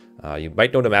zones. You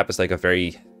might know the map is like a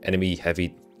very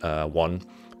enemy-heavy one,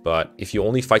 but if you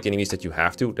only fight the enemies that you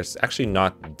have to, there's actually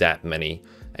not that many,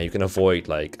 and you can avoid,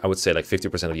 like, I would say like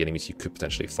 50% of the enemies you could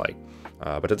potentially fight.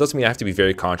 But that doesn't mean I have to be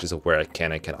very conscious of where I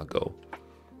can and cannot go.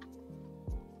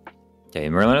 Okay,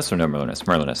 Merlinus or no Merlinus?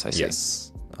 Merlinus, I see.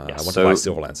 Yes. I want to buy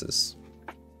Silver Lances.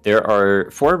 There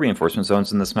are 4 reinforcement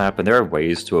zones in this map, and there are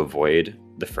ways to avoid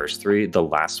the first 3. The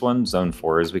last one, Zone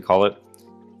 4 as we call it,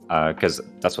 because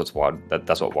that's what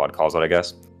WoD calls it, I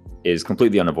guess, is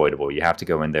completely unavoidable. You have to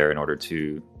go in there in order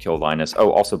to kill Linus.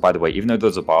 Oh, also, by the way, even though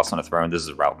there's a boss on a throne, this is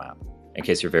a route map, in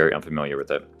case you're very unfamiliar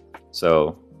with it.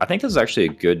 So I think this is actually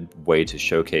a good way to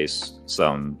showcase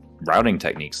some routing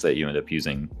techniques that you end up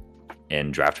using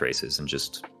in draft races, and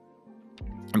just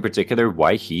in particular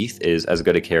why Heath is as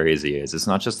good a carry as he is. It's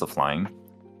not just the flying,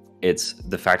 it's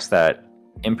the fact that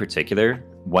in particular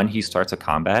when he starts a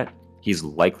combat, he's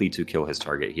likely to kill his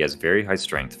target. He has very high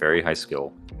strength, very high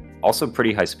skill, also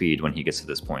pretty high speed when he gets to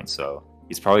this point, so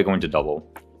he's probably going to double,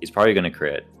 he's probably going to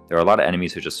crit. There are a lot of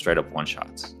enemies who just straight up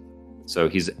one-shots, so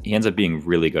he ends up being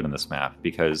really good in this map,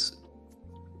 because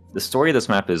the story of this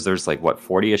map is there's like, what,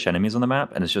 40-ish enemies on the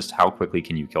map, and it's just how quickly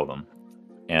can you kill them.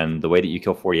 And the way that you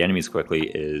kill 40 enemies quickly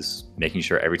is making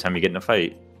sure every time you get in a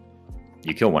fight,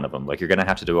 you kill one of them. Like, you're going to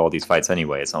have to do all these fights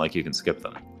anyway. It's not like you can skip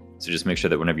them. So just make sure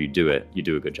that whenever you do it, you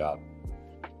do a good job.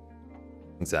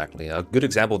 Exactly. A good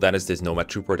example of that is this Nomad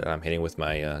Trooper that I'm hitting with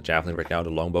my Javelin right now,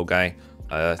 the longbow guy.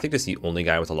 I think this is the only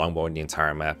guy with a longbow in the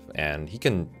entire map, and he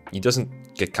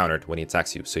doesn't get countered when he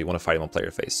attacks you, so you want to fight him on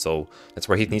player face. So that's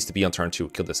where Heath needs to be on turn 2,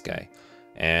 kill this guy.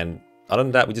 And other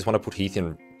than that, we just want to put Heath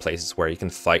in places where he can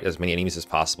fight as many enemies as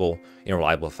possible in a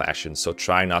reliable fashion. So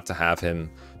try not to have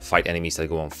him fight enemies that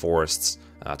go on forests.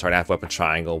 Try to have weapon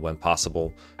triangle when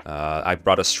possible. I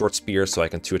brought a short spear so I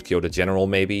can 2-hit KO the general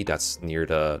maybe. That's at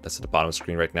the bottom of the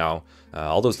screen right now.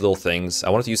 All those little things. I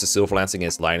wanted to use the Silver Lance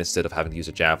against Lyn instead of having to use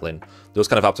a Javelin. Those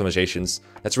kind of optimizations.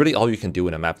 That's really all you can do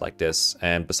in a map like this.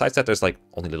 And besides that, there's like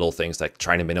only little things like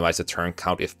trying to minimize the turn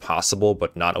count if possible,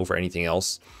 but not over anything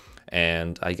else.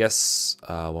 And I guess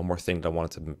one more thing that I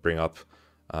wanted to bring up.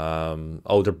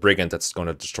 Oh, the Brigand that's going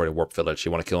to destroy the Warp Village.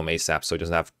 You want to kill him ASAP so he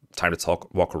doesn't have time to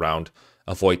walk around.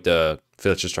 Avoid the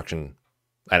village destruction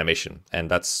animation. And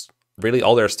that's really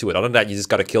all there is to it. Other than that, you just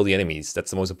got to kill the enemies. That's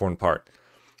the most important part.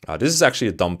 This is actually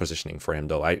a dumb positioning for him,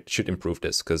 though. I should improve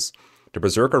this, because the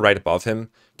Berserker right above him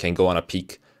can go on a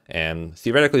peak. And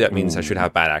theoretically, that means I should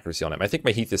have bad accuracy on him. I think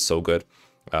my Heath is so good,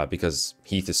 because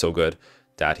Heath is so good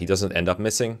that he doesn't end up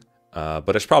missing. But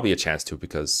there's probably a chance to,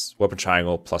 because weapon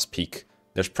triangle plus peak,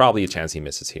 there's probably a chance he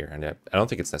misses here, and I don't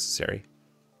think it's necessary.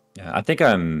 Yeah, I think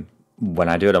when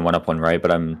I do it, I'm 1-up-1 right,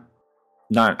 but I'm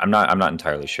not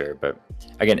entirely sure. But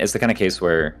again, it's the kind of case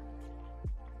where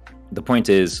the point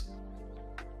is,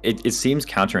 it seems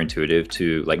counterintuitive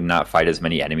to like not fight as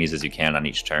many enemies as you can on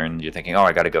each turn. You're thinking, oh,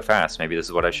 I got to go fast. Maybe this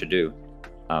is what I should do.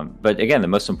 But again, the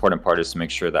most important part is to make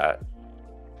sure that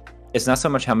it's not so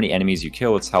much how many enemies you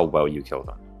kill, it's how well you kill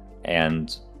them.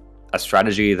 And a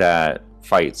strategy that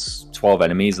fights 12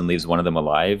 enemies and leaves one of them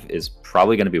alive is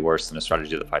probably going to be worse than a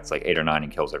strategy that fights like 8 or 9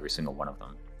 and kills every single one of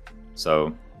them.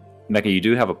 So, Mekkah, you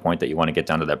do have a point that you want to get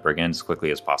down to that Brigand as quickly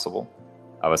as possible.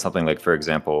 With something like, for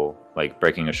example, like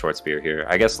breaking a short spear here.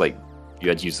 I guess like you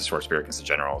had to use the short spear against the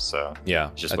general, so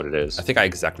yeah, it's just what it is. I think I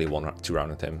exactly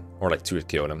 2-rounded him, or like 2-hit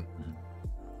KO'd him.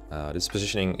 This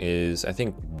positioning is, I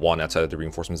think, 1 outside of the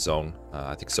reinforcement zone.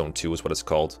 I think zone 2 is what it's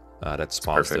called. That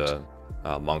spawns the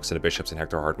monks and the bishops in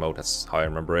Hector Hard mode. That's how I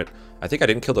remember it. I think I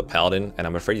didn't kill the paladin, and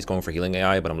I'm afraid he's going for healing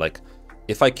AI, but I'm like,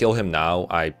 if I kill him now,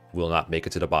 I will not make it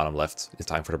to the bottom left in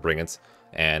time for the Brigand.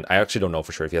 And I actually don't know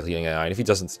for sure if he has healing AI, and if he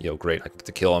doesn't, great, I get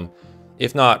to kill him.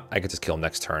 If not, I could just kill him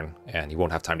next turn, and he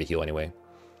won't have time to heal anyway.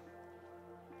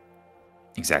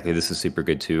 Exactly, this is super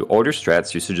good too. Older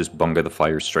strats used to just bunga the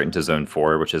flyers straight into Zone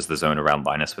 4, which is the zone around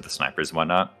Linus with the snipers and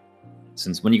whatnot.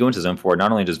 Since when you go into Zone 4,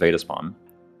 not only does Veda spawn,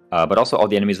 but also all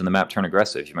the enemies on the map turn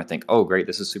aggressive. You might think, oh great,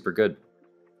 this is super good.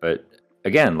 But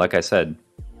again, like I said,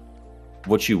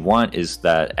 what you want is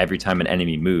that every time an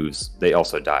enemy moves, they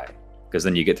also die. Because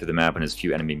then you get through the map in as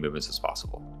few enemy movements as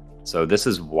possible. So this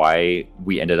is why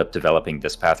we ended up developing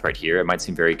this path right here. It might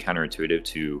seem very counterintuitive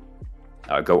to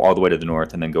go all the way to the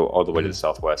north and then go all the way to the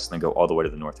southwest and then go all the way to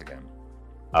the north again.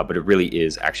 But it really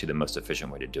is actually the most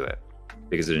efficient way to do it.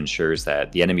 because it ensures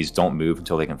that the enemies don't move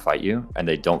until they can fight you, and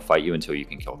they don't fight you until you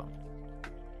can kill them.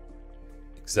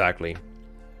 Exactly.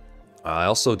 I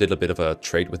also did a bit of a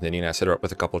trade with Ninian. I set her up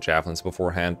with a couple javelins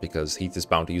beforehand because Heath is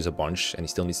bound to use a bunch and he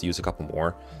still needs to use a couple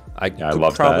more. I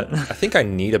love that. I think I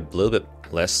need a little bit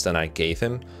less than I gave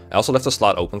him. I also left a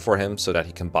slot open for him so that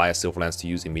he can buy a silver lance to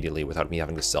use immediately without me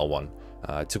having to sell one.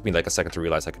 It took me like a second to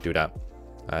realize I could do that.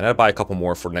 And I'll buy a couple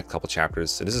more for the next couple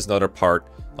chapters. And this is another part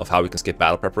of how we can skip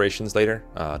battle preparations later.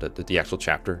 The actual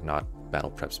chapter, not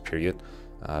battle preps, period.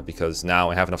 Because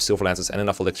now I have enough silver lances and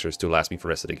enough elixirs to last me for the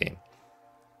rest of the game.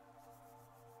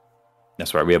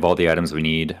 That's right, we have all the items we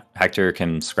need. Hector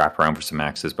can scrap around for some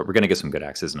axes, but we're going to get some good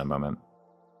axes in a moment.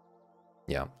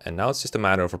 Yeah, and now it's just a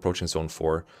matter of approaching Zone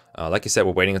 4. Like you said,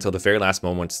 we're waiting until the very last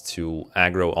moment to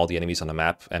aggro all the enemies on the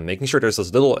map and making sure there's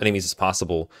as little enemies as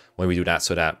possible when we do that,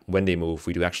 so that when they move,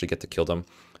 we do actually get to kill them.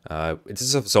 This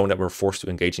is a zone that we're forced to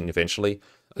engage in eventually.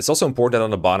 It's also important that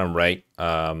on the bottom right,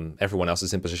 everyone else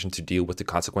is in position to deal with the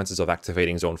consequences of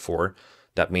activating Zone 4.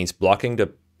 That means blocking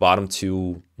the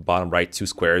bottom right two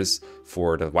squares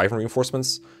for the Wyvern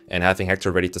reinforcements, and having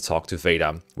Hector ready to talk to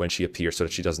Veda when she appears so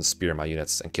that she doesn't spear my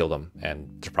units and kill them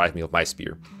and deprive me of my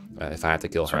spear if I had to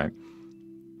kill her. Right.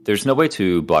 There's no way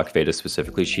to block Veda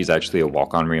specifically. She's actually a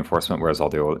walk-on reinforcement, whereas all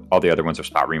the other ones are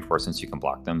spot reinforcements. You can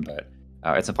block them, but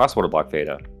it's impossible to block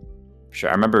Veda.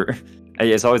 Sure, I remember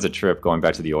it's always a trip going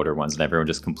back to the older ones, and everyone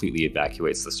just completely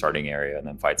evacuates the starting area and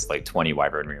then fights like 20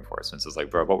 Wyvern reinforcements. It's like,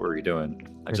 bro, what were you doing?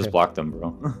 I just blocked them,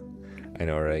 bro. I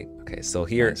know, right? Okay, so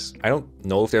here, I don't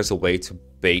know if there's a way to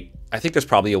bait. I think there's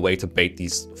probably a way to bait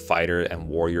these fighter and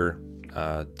warrior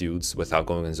dudes without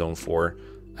going in Zone 4.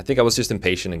 I think I was just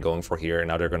impatient and going for here, and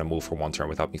now they're going to move for one turn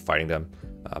without me fighting them.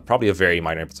 Probably a very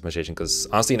minor optimization, because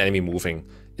honestly, an enemy moving,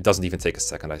 it doesn't even take a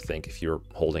second, I think, if you're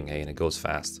holding A and it goes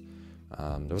fast.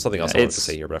 There was something else I wanted to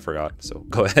say here, but I forgot. So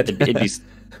go ahead.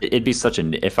 it'd be such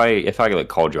a if I like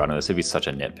called you out on this, it'd be such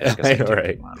a nitpick. I know,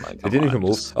 right? Like, it didn't even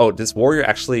move. Oh, this warrior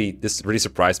actually, this really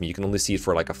surprised me. You can only see it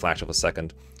for like a flash of a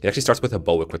second. It actually starts with a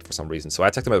bow equipped for some reason. So I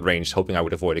attacked him at range, hoping I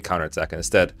would avoid a counterattack, and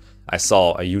instead I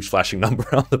saw a huge flashing number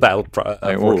on the battle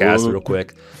forecast real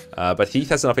quick. But Heath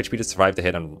has enough HP to survive the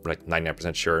hit. I'm like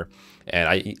 99% sure, and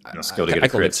I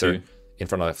can elixir in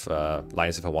front of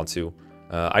Linus if I want to.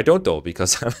 I don't though,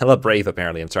 because I'm hella brave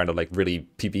apparently. I'm trying to like really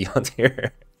PB hunt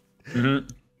here.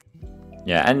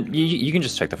 Yeah, and you can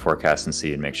just check the forecast and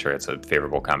see and make sure it's a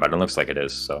favorable combat. It looks like it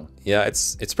is, so. Yeah,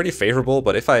 it's pretty favorable,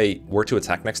 but if I were to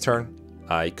attack next turn,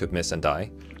 I could miss and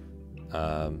die.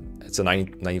 It's a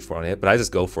 94 on hit, but I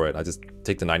just go for it. I just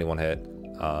take the 91 hit.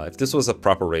 If this was a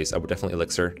proper race, I would definitely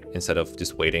elixir instead of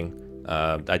just waiting.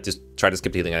 I just try to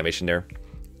skip the healing animation there.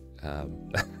 I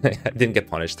didn't get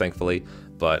punished, thankfully,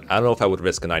 but I don't know if I would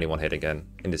risk a 91 hit again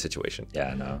in this situation.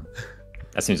 Yeah, no.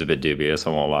 That seems a bit dubious,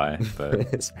 I won't lie. But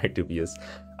it's very dubious.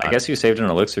 I guess you saved an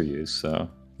elixir use, so.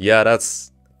 Yeah,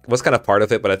 was kind of part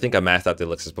of it, but I think I mathed out the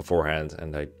elixirs beforehand,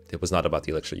 and it was not about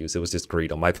the elixir use. It was just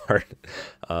greed on my part.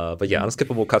 But yeah,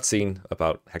 unskippable cutscene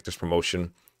about Hector's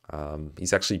promotion.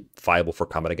 He's actually viable for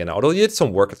combat again, although he did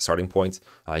some work at the starting point.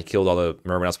 He killed all the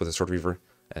Merlinus with a Sword Reaver,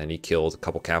 and he killed a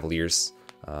couple Cavaliers.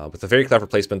 With a very clever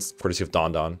placement, courtesy of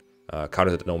Don.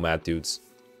 Countered the Nomad dudes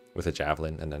with a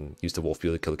Javelin, and then used the Wolf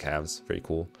Beetle to kill the Cavs. Very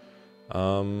cool.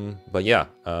 But yeah,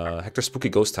 Hector's Spooky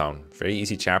Ghost Town. Very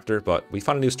easy chapter, but we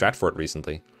found a new strat for it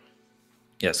recently.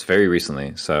 Yes, very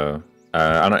recently. So,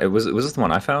 I don't know, was this the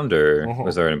one I found, or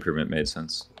was there an improvement made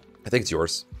since? I think it's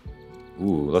yours.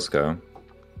 Ooh, let's go.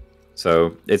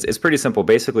 So, it's pretty simple.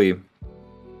 Basically,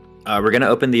 we're going to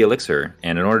open the elixir,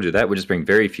 and in order to do that, we just bring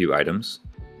very few items.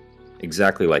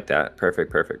 Exactly like that.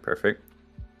 Perfect.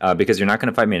 Because you're not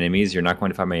going to fight many enemies, you're not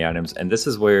going to find many items, and this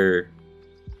is where,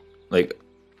 like,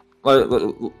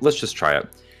 let's just try it.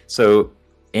 So,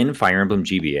 in Fire Emblem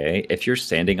GBA, if you're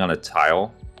standing on a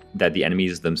tile that the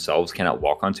enemies themselves cannot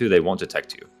walk onto, they won't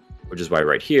detect you. Which is why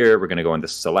right here, we're going to go into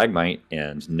Stalagmite,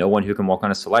 and no one who can walk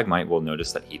on a Stalagmite will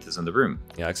notice that Heath is in the room.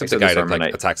 Yeah, except the guy that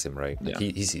like, attacks him, right? Like,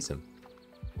 he sees him.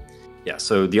 Yeah,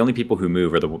 so the only people who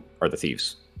move are the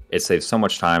thieves. It saves so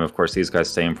much time. Of course, these guys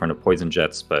stay in front of poison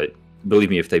jets, but believe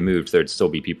me, if they moved, there'd still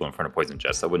be people in front of poison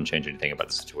jets. That wouldn't change anything about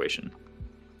the situation.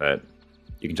 But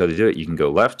you can totally do it. You can go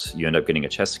left. You end up getting a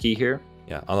chest key here.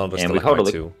 Yeah, and we call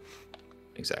it too.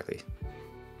 Exactly.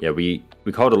 Yeah, we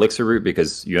call it elixir route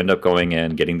because you end up going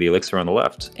and getting the elixir on the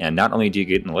left. And not only do you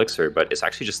get an elixir, but it's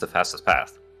actually just the fastest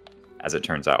path, as it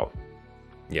turns out.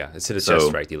 Yeah, it's hit a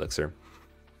chest, right, the elixir.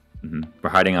 We're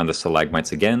hiding on the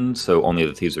stalagmites again, so only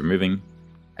the thieves are moving.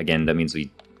 Again, that means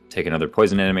we take another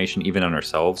poison animation, even on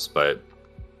ourselves, but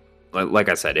like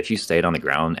I said, if you stayed on the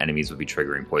ground, enemies would be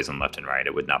triggering poison left and right.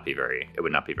 It would not be very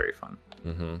fun.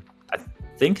 I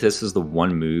think this is the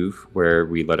one move where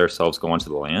we let ourselves go onto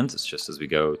the land. It's just as we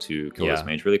go to kill this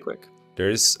mage really quick. There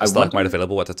is a stalagmite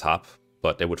available at the top,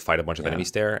 but they would fight a bunch of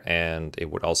enemies there, and it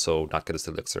would also not get us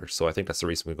the elixir. So I think that's the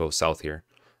reason we go south here.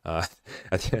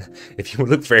 If you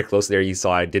look very close there, you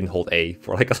saw I didn't hold A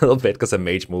for like a little bit because the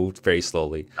mage moved very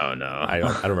slowly. Oh no! I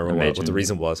don't remember what the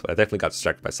reason was, but I definitely got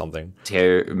distracted by something.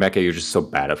 Mekkah, you're just so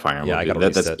bad at Fire Emblem. Yeah, I gotta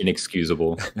reset. That's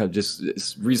inexcusable.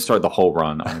 just restart the whole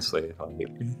run, honestly. All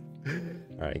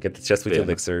right, get the chest with the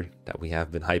elixir that we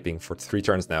have been hyping for 3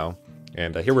 turns now,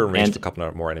 and here we're in range with a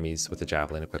couple more enemies with the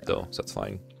javelin equipped though, so that's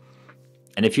fine.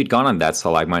 And if you'd gone on that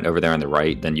stalagmite over there on the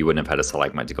right, then you wouldn't have had a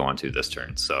stalagmite to go onto this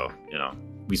turn. So, you know,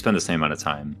 we spend the same amount of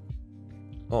time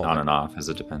on and off, as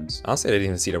it depends. Honestly, I didn't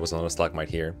even see there was another stalagmite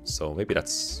here, so maybe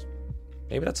that's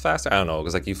faster. I don't know,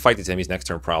 because like you fight these enemies next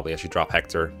turn probably as you drop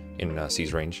Hector in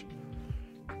siege range.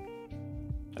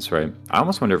 That's right. I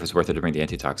almost wonder if it's worth it to bring the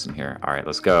antitoxin here. All right,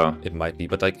 let's go. It might be,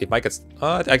 but like it might get.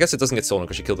 I guess it doesn't get stolen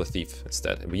because you killed the thief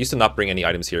instead. We used to not bring any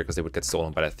items here because they would get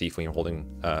stolen by that thief when you're holding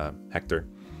Hector.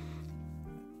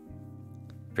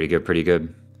 Pretty good, pretty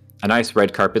good. A nice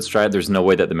red carpet strat. There's no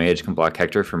way that the mage can block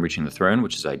Hector from reaching the throne,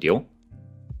 which is ideal.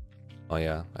 Oh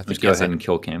yeah, I think let's go ahead and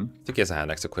kill Cam. I think he has a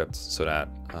hand axe equipped so that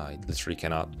he literally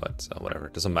cannot, but whatever.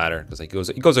 It doesn't matter because like,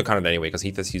 he goes uncounted anyway because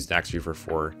Heath has used Axe Reaver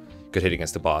for good hit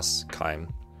against the boss, Kaim.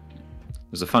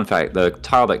 There's a fun fact. The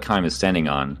tile that Kaim is standing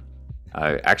on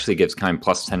actually gives Kaim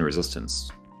plus 10 resistance.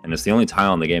 And it's the only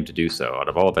tile in the game to do so. Out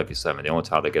of all of FE7, the only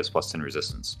tile that gives plus 10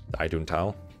 resistance. The Idun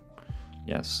tile?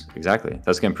 Yes, exactly.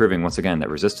 That's again proving once again that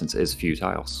resistance is few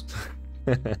tiles.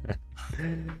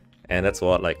 And that's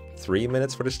what, like 3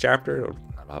 minutes for this chapter? Or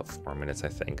about 4 minutes, I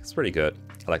think. It's pretty good.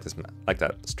 I like this. I like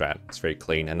that strat. It's very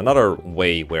clean. And another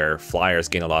way where flyers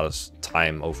gain a lot of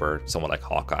time over someone like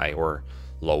Hawkeye or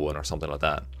Lowen or something like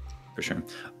that. For sure.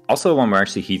 Also, one where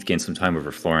actually Heath gains some time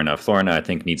over Florina. Florina, I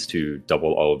think, needs to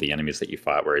double all of the enemies that you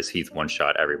fought, whereas Heath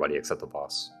one-shot everybody except the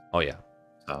boss. Oh yeah,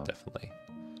 so, definitely.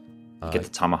 Get the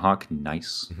tomahawk,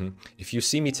 nice. If you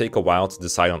see me take a while to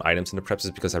decide on items in the preps,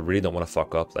 it's because I really don't want to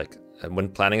fuck up. Like when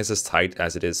planning is as tight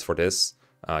as it is for this,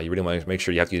 you really want to make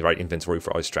sure you have the right inventory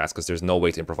for all your strats because there's no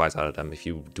way to improvise out of them if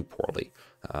you do poorly.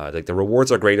 Like the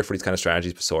rewards are greater for these kind of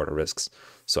strategies, but so are the risks.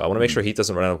 So I want to make sure he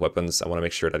doesn't run out of weapons. I want to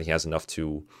make sure that he has enough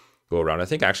to go around. I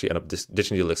think I actually end up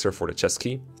ditching the elixir for the chest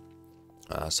key,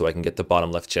 so I can get the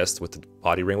bottom left chest with the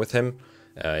body ring with him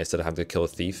instead of having to kill a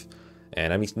thief.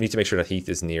 And I need to make sure that Heath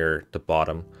is near the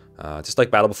bottom. Just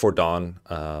like Battle Before Dawn,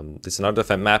 it's another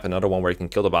defense map, another one where you can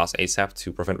kill the boss ASAP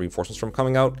to prevent reinforcements from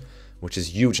coming out, which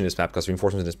is huge in this map because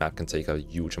reinforcements in this map can take a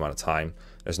huge amount of time.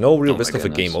 There's no real risk of a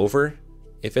game over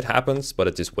if it happens, but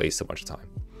it just wastes a bunch of time.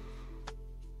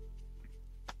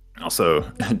 Also,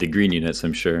 the green units,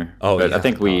 I'm sure. Oh, but yeah. I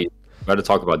think we got to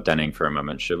talk about Denning for a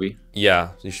moment, should we?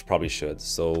 Yeah, you probably should.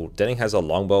 So Denning has a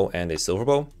longbow and a silver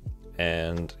bow,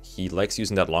 and he likes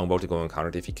using that longbow to go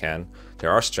uncountered if he can. There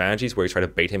are strategies where you try to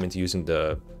bait him into using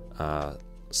the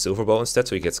silver bow instead,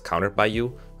 so he gets countered by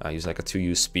you using like a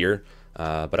 2-use spear.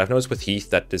 But I've noticed with Heath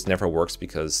that this never works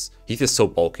because Heath is so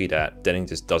bulky that Denning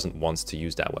just doesn't want to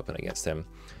use that weapon against him.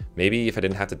 Maybe if I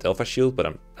didn't have the Delphi shield, but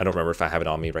I don't remember if I have it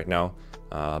on me right now.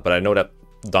 But I know that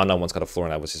Donna once got a floor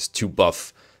and I was just too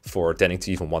buff for Denning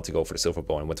to even want to go for the silver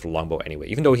bow and went for the longbow anyway,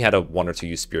 even though he had a 1 or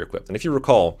 2-use spear equipped. And if you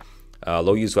recall,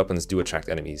 low-use weapons do attract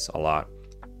enemies a lot,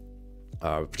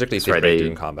 particularly if they break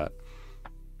during combat.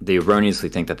 They erroneously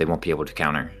think that they won't be able to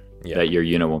counter, that your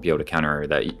unit won't be able to counter,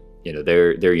 that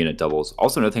their unit doubles.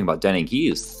 Also, another thing about Denning, he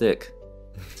is thick.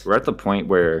 We're at the point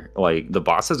where like the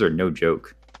bosses are no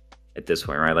joke at this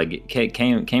point, right? Like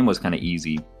Kane was kind of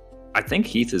easy. I think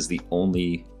Heath is the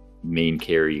only main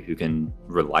carry who can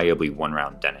reliably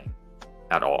one-round Denning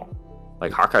at all.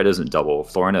 Like Hawkeye doesn't double.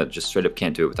 Florina just straight up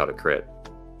can't do it without a crit.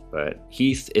 But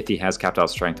Heath, if he has capped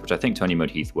out strength, which I think Tony Mode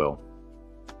Heath will,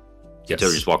 he'll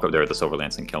just walk up there with the Silver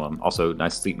Lance and kill him. Also,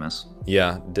 nice sleep miss.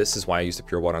 Yeah, this is why I used the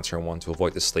Pure Water on turn 1 to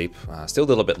avoid the sleep. Still a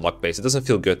little bit luck-based. It doesn't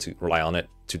feel good to rely on it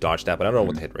to dodge that, but I don't know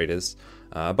what the hit rate is.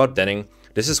 About Denning,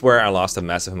 this is where I lost a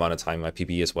massive amount of time in my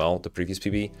PB as well, the previous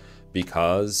PB,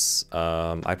 because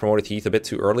I promoted Heath a bit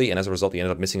too early, and as a result, he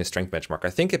ended up missing a strength benchmark. I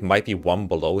think it might be 1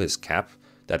 below his cap.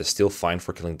 That is still fine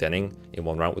for killing Denning in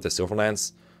 1 round with the Silver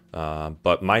Lance.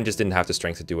 But mine just didn't have the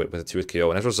strength to do it with a 2-hit KO,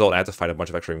 and as a result, I had to fight a bunch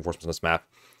of extra reinforcements on this map,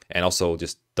 and also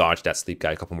just dodge that sleep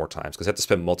guy a couple more times, because I had to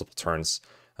spend multiple turns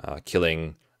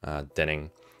killing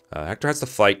Denning. Hector has to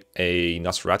fight a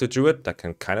Nosferatu Druid that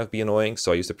can kind of be annoying,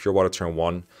 so I used the Pure Water turn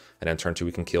 1, and then turn 2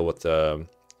 we can kill with the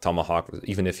Tomahawk,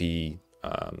 even if he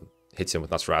hits him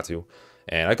with Nosferatu.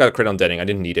 And I got a crit on Denning, I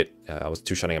didn't need it, I was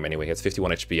 2-shotting him anyway, he had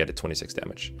 51 HP, I did 26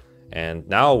 damage. And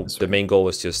now the main goal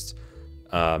is just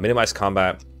minimize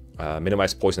combat,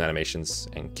 minimize poison animations,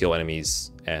 and kill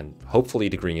enemies, and hopefully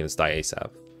the green units die ASAP.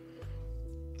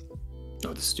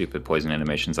 Oh, the stupid poison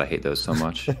animations. I hate those so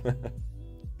much.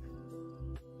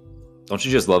 Don't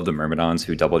you just love the Myrmidons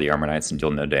who double the Armor Knights and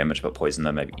deal no damage but poison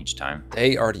them each time?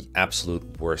 They are the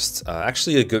absolute worst.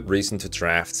 Actually, a good reason to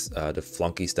draft the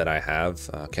flunkies that I have,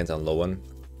 Kent and Lowen.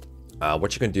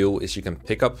 What you can do is you can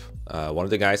pick up one of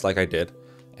the guys like I did,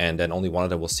 and then only one of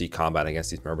them will see combat against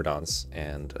these Myrmidons,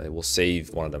 and it will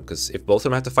save one of them, because if both of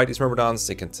them have to fight these Myrmidons,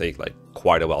 they can take like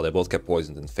quite a while. They both get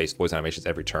poisoned and face poison animations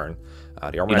every turn.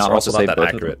 The Armor Knights are also not that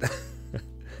accurate.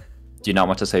 Do you not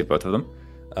want to save both of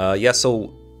them? Yeah,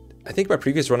 so I think my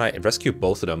previous run I rescued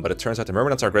both of them, but it turns out the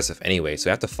Myrmidons are aggressive anyway, so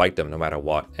you have to fight them no matter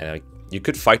what. And you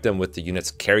could fight them with the units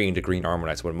carrying the green Armor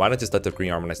Knights, but why not just let the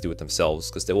green Armor Knights do it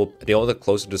themselves? Because they all get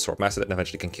closer to the Swordmaster that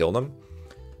eventually can kill them.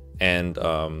 And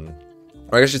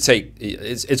or I should say,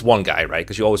 it's one guy, right?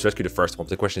 Because you always rescue the first one, but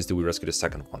the question is, do we rescue the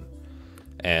second one?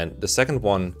 And the second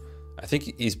one, I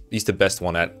think he's the best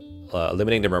one at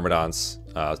eliminating the Myrmidons,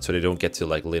 so they don't get to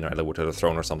like Lyn or to the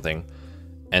throne or something.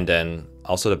 And then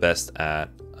also the best at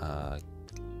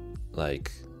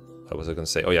like, what was I going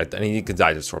to say? Oh yeah, and he can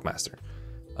die to the Swordmaster.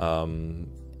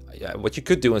 Yeah, what you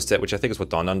could do instead, which I think is what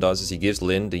Don does, is he gives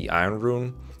Lyn the Iron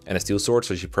Rune and a Steel Sword,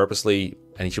 so she purposely,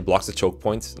 and she blocks the choke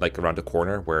point, like around the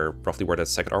corner, roughly where that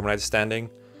second Armor Knight is standing.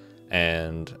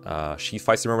 And she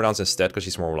fights the Myrmidons instead, because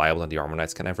she's more reliable than the Armor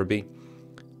Knights can ever be.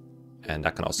 And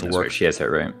that can also work. Right. She has it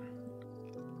right.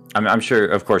 I'm sure,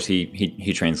 of course,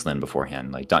 he trains Lyn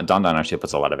beforehand. Like Don actually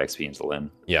puts a lot of XP into Lyn.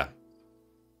 Yeah.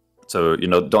 So, you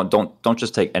know, don't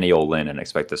just take any old Lyn and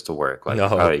expect this to work. Like,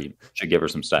 no. You should give her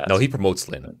some stats. No, he promotes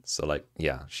Lyn. So, like,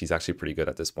 yeah, she's actually pretty good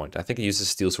at this point. I think he uses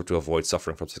Steel Sword to avoid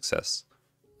suffering from success.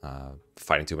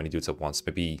 Fighting too many dudes at once.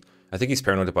 Maybe, I think he's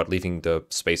paranoid about leaving the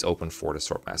space open for the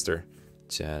Swordmaster.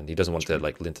 And he doesn't want to,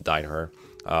 like, Lyn to die to her.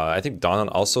 I think Don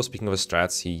also, speaking of his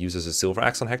strats, he uses a Silver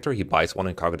Axe on Hector. He buys one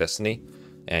in Cog of Destiny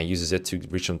and uses it to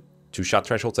reach some 2-shot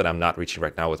thresholds that I'm not reaching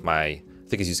right now with my... I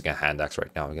think he's using a Hand Axe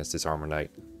right now against this Armor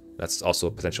Knight. That's also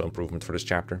a potential improvement for this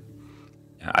chapter.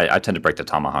 Yeah, I tend to break the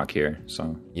Tomahawk here,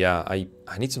 so... Yeah, I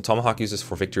need some Tomahawk uses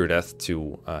for Victory or Death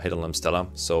to hit on Limstella,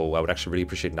 so I would actually really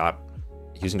appreciate not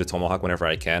using the Tomahawk whenever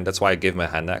I can. That's why I gave him a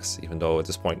Hand Axe, even though at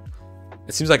this point...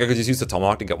 It seems like I could just use the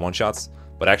Tomahawk to get one-shots,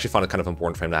 but I actually found it kind of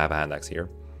important for him to have a Hand Axe here.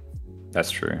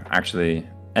 That's true, actually.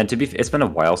 And to be, it's been a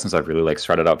while since I've really like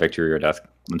started out Victory or Death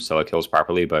Limstella kills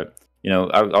properly, but you know,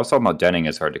 I was talking about Denning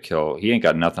is hard to kill. He ain't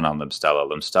got nothing on Limstella.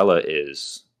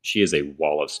 Limstella she is a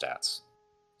wall of stats.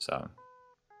 So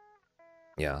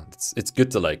yeah, it's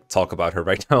good to like talk about her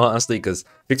right now, honestly, because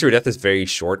Victory or Death is very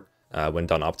short when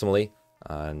done optimally,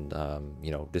 and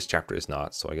you know, this chapter is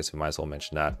not. So I guess we might as well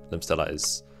mention that Limstella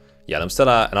is, yeah,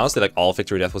 Limstella, and honestly, like all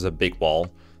Victory or Death was a big wall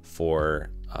for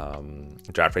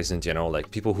draft races in general. Like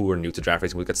people who are new to draft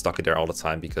racing would get stuck in there all the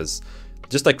time because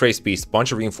just like Crazed Beast, a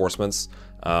bunch of reinforcements.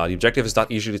 The objective is not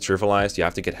usually trivialized. You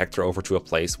have to get Hector over to a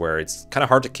place where it's kind of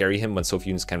hard to carry him when so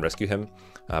few units can rescue him.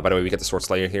 By the way, we get the Sword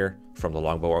Slayer here from the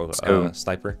Longbow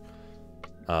sniper.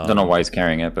 Don't know why he's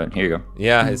carrying it, but here you go.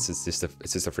 Yeah, it's just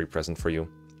a free present for you.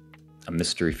 A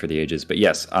mystery for the ages. But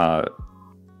yes, a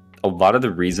lot of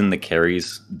the reason the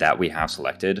carries that we have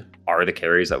selected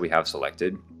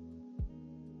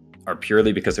are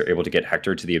purely because they're able to get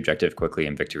Hector to the objective quickly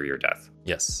in Victory or Death.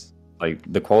 Yes. Like,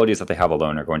 the qualities that they have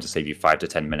alone are going to save you 5 to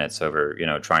 10 minutes over, you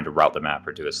know, trying to route the map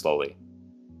or do it slowly.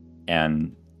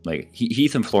 And, like,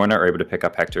 Heath and Florina are able to pick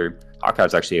up Hector.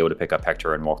 Hawkeye's actually able to pick up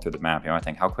Hector and walk through the map. You know, I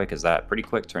think, how quick is that? Pretty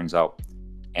quick, turns out.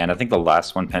 And I think the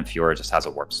last one, Pentfiora, just has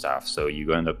a warp staff. So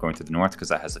you end up going through the north because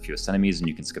that has the fewest enemies, and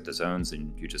you can skip the zones,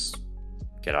 and you just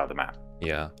get out of the map.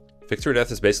 Yeah. Victory or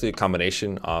Death is basically a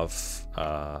combination of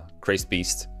Crazed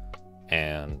Beast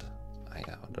and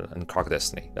Cog of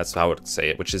Destiny. That's how I would say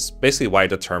it, which is basically why it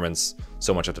determines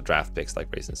so much of the draft picks, like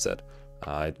Raisin said.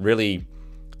 It really,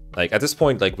 like, at this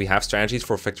point, like, we have strategies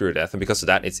for Victory or Death, and because of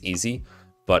that, it's easy,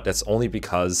 but that's only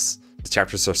because the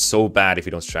chapters are so bad if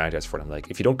you don't strategize for them.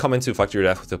 Like, if you don't come into Victory or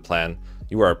Death with a plan,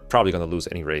 you are probably going to lose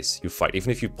any race you fight,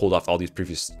 even if you pulled off all these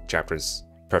previous chapters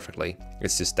perfectly.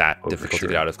 It's just that difficult to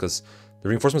get out of, because the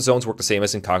reinforcement zones work the same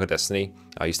as in Cog of Destiny.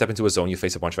 You step into a zone, you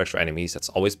face a bunch of extra enemies. That's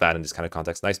always bad in this kind of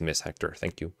context. Nice miss, Hector.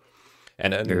 Thank you.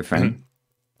 And then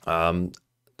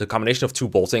the combination of 2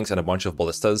 boltings and a bunch of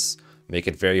ballistas make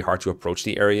it very hard to approach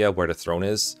the area where the throne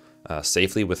is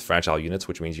safely with fragile units,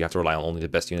 which means you have to rely on only the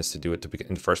best units to do it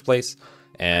in the first place.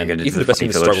 And even the best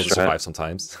units struggle to survive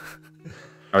sometimes.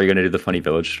 Are you going to do the funny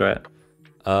village strat?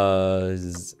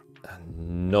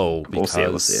 No, because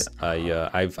we'll see it.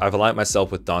 I've aligned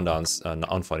myself with Don's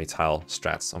unfunny tile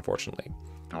strats, unfortunately.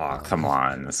 Oh, come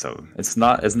on. So it's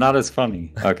not as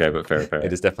funny. Okay, but fair.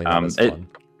 It is definitely not as fun.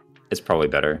 It's probably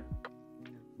better.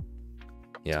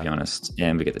 Yeah. To be honest.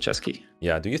 And we get the chest key.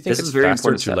 Yeah, do you think it's very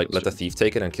faster to like let the thief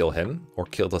take it and kill him, or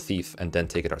kill the thief and then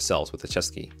take it ourselves with the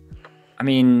chest key? I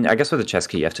mean, I guess with the chest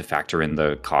key, you have to factor in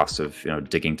the cost of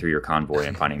digging through your convoy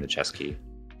and finding the chest key.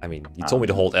 I mean, you told me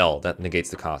to hold L. That negates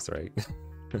the cost, right?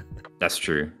 That's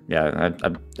true. Yeah,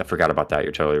 I forgot about that.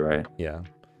 You're totally right. Yeah.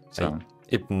 So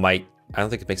it might. I don't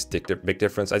think it makes a big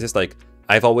difference. I just like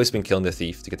I've always been killing the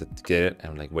thief to get it,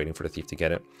 and I'm like waiting for the thief to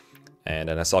get it. And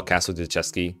then I saw Castle do the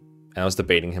chest key, and I was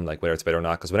debating him like whether it's better or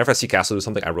not. Because whenever I see Castle do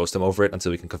something, I roast him over it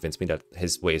until he can convince me that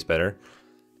his way is better.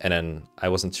 And then I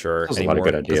wasn't sure anymore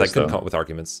because I couldn't come up with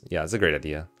arguments. Yeah, it's a great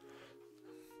idea.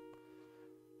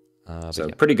 So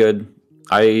yeah. Pretty good.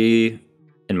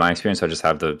 In my experience, I just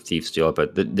have the thief steal it,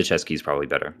 but the chest key is probably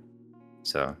better.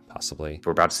 So possibly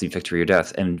we're about to see victory or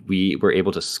death, and we were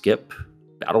able to skip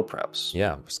battle preps.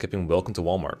 Yeah, we're skipping Welcome to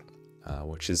Walmart,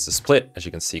 which is a split, as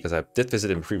you can see, because I did visit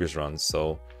in previous runs.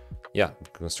 So yeah,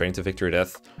 going straight into victory or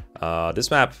death.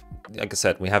 This map, like I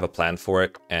said, we have a plan for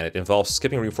it, and it involves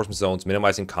skipping reinforcement zones,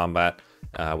 minimizing combat,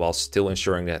 while still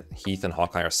ensuring that Heath and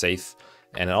Hawkeye are safe.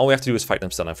 And then all we have to do is fight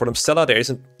Limstella. And for Limstella, there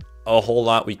isn't a whole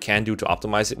lot we can do to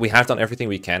optimize it. We have done everything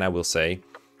we can, I will say.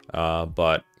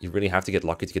 But you really have to get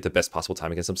lucky to get the best possible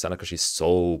time against Limstella because she's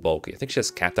so bulky. I think she has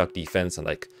capped out defense and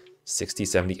like 60,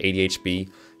 70, 80 HP.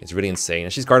 It's really insane.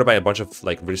 And she's guarded by a bunch of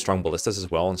like really strong ballistas as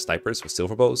well and snipers with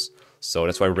silver bows. So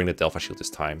that's why we bring the Delphi shield this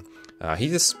time.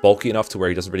 He's just bulky enough to where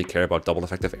he doesn't really care about double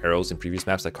effective arrows in previous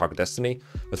maps like Cargo Destiny.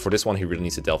 But for this one, he really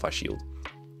needs a Delphi shield.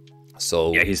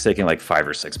 So yeah, he's taking like 5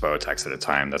 or 6 bow attacks at a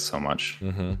time. That's so much.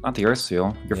 Not the Earth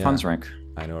Seal. Your funds rank.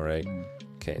 I know, right?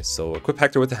 Okay, so equip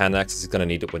Hector with the hand axe. He's gonna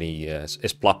need it when he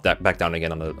is plopped back down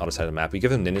again on the other side of the map. We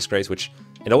give him Ninian's Grace, which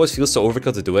it always feels so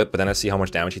overkill to do it, but then I see how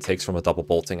much damage he takes from a double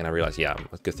bolting, and I realize, yeah,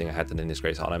 a good thing I had the Ninian's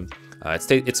Grace on him.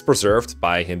 It's preserved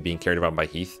by him being carried around by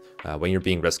Heath. When you're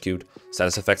being rescued,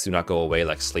 status effects do not go away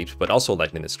like sleep, but also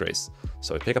like Ninian's Grace.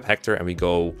 So we pick up Hector and we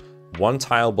go 1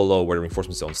 tile below where the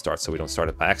reinforcement zone starts, so we don't start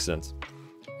it by accident.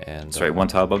 And sorry, 1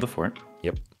 tile above the fort.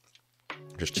 Yep.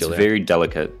 Just chill. It's very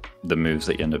delicate, the moves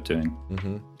that you end up doing.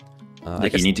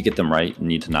 Like you need to get them right, you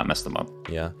need to not mess them up.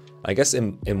 Yeah, I guess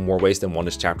in more ways than one,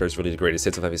 this chapter is really the greatest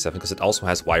hits of FE7 because it also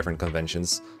has Wyvern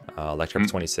conventions, like chapter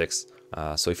 26.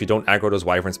 So if you don't aggro those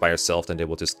Wyverns by yourself, then they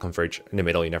will just converge in the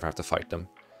middle, you never have to fight them.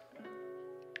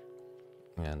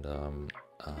 And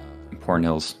poor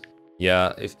Nils.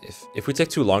 Yeah, if we take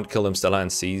too long to kill Limstella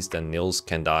and Seize, then Nils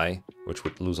can die, which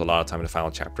would lose a lot of time in the final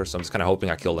chapter. So I'm just kind of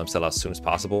hoping I kill Limstella as soon as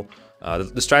possible.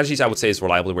 The strategies I would say is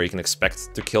reliable, where you can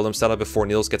expect to kill Limstella before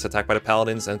Nils gets attacked by the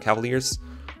Paladins and Cavaliers.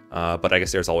 But I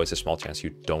guess there's always a small chance you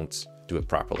don't do it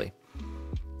properly,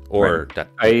 or that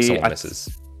someone misses.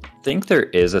 I think there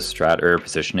is a strat or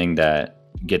positioning that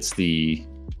gets the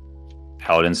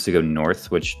Paladins to go north,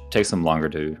 which takes them longer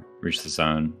to reach the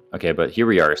zone. Okay, but here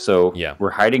we are. So yeah, we're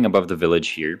hiding above the village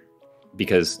here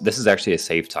because this is actually a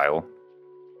safe tile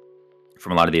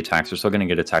from a lot of the attacks. We're still going to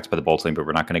get attacked by the bolting, but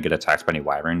we're not going to get attacked by any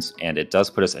wyverns, and it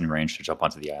does put us in range to jump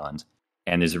onto the island.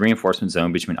 And there's a reinforcement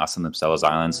zone between us and Limstella's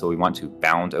island, so we want to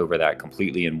bound over that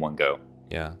completely in one go.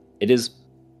 Yeah, it is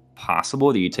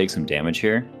possible that you take some damage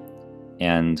here,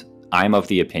 and I'm of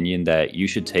the opinion that you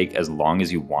should take as long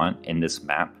as you want in this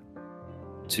map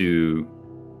to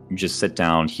just sit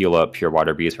down, heal up, pure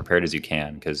water, be as prepared as you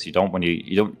can, because you don't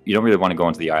really want to go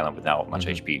into the island without much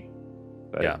HP.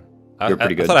 But yeah, you're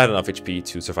pretty good. I thought I had enough HP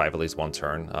to survive at least 1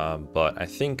 turn, but I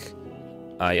think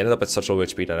I ended up at such low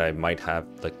HP that I might have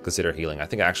consider healing. I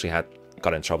think I actually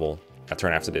got in trouble a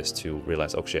turn after this to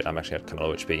realize, oh shit, I'm actually at kind of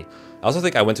low HP. I also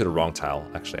think I went to the wrong tile.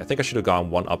 Actually, I think I should have gone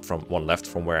 1 up from 1 left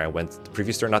from where I went the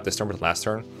previous turn, not this turn, but the last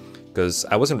turn, because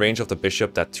I was in range of the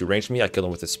bishop that 2-ranged me. I killed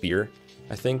him with a spear,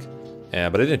 I think.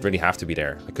 But I didn't really have to be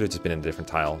there. I could have just been in a different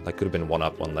tile. I could have been 1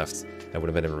 up, 1 left. I would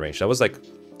have been in range. That was like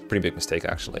a pretty big mistake,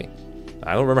 actually.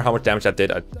 I don't remember how much damage that did.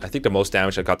 I think the most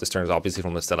damage I got this turn is obviously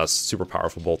from Limstella's super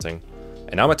powerful bolting.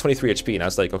 And now I'm at 23 HP, and I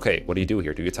was like, okay, what do you do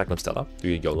here? Do you attack Limstella? Do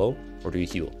you YOLO? Or do you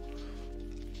heal?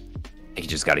 You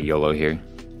just got a YOLO here.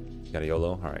 You got a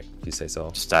YOLO? Alright, if you say so.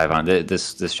 Just dive on.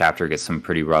 This chapter gets some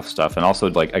pretty rough stuff. And also,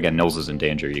 like, again, Nils is in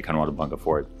danger. You kind of want to bunker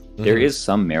for it. There is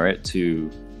some merit to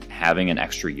having an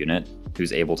extra unit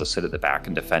who's able to sit at the back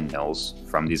and defend Nils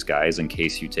from these guys in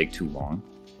case you take too long.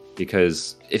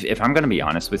 Because if I'm going to be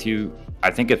honest with you,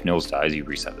 I think if Nils dies, you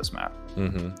reset this map.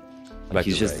 Like,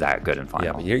 he's just that good in final.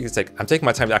 Yeah, but here it's like, I'm taking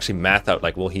my time to actually math out,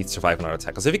 like, will Heath survive another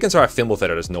attack? Because if he can survive Thimble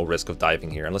Feather, there's no risk of diving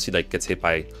here, unless he, like, gets hit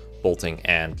by bolting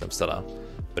and Limstella.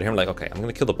 But here I'm like, okay, I'm going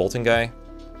to kill the bolting guy.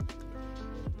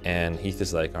 And Heath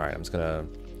is like, alright, I'm just going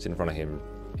to sit in front of him,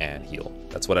 and heal.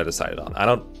 That's what I decided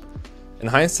on. In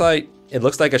hindsight, it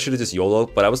looks like I should have just YOLO,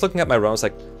 but I was looking at my run, I was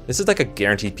like, this is like a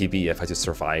guaranteed PB if I just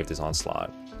survive this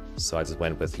onslaught. So I just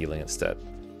went with healing instead.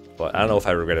 But I don't know if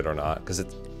I regret it or not, because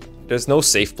there's no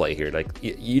safe play here. Like,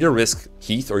 you either risk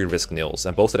Heath or you risk Nils,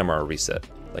 and both of them are a reset,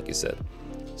 like you said.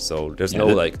 So there's no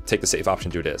like take the safe option,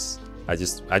 do this. I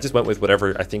just went with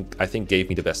whatever I think gave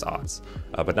me the best odds.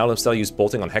 But now instead I use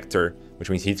bolting on Hector, which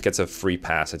means Heath gets a free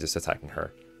pass at just attacking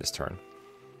her this turn.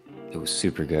 It was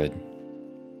super good.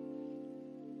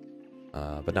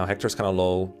 But now Hector's kind of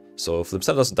low, so if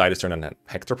Limstad doesn't die this turn, then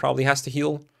Hector probably has to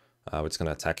heal. We're just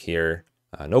gonna attack here.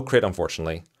 No crit,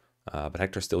 unfortunately, but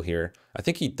Hector's still here. I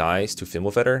think he dies to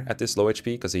Fimbulvetr at this low HP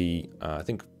because I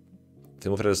think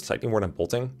Fimbulvetr is slightly more than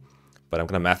bolting. But I'm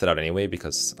gonna math it out anyway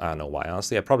because I don't know why.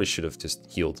 Honestly, I probably should have just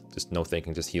healed, just no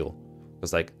thinking, just heal. It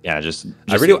was like, yeah, just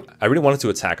I really wanted to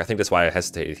attack. I think that's why I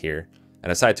hesitated here and I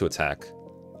decided to attack.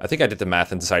 I think I did the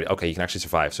math and decided, okay, you can actually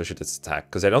survive, so I should just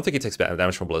attack because I don't think he takes bad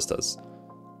damage from ballistas.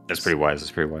 That's pretty wise.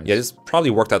 That's pretty wise. Yeah, this probably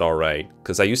worked out all right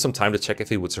because I used some time to check if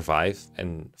he would survive,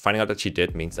 and finding out that she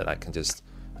did means that I can just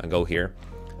go here.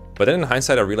 But then in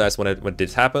hindsight, I realized when it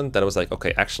did happen that I was like,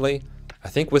 okay, actually, I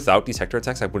think without these Hector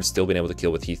attacks, I would have still been able to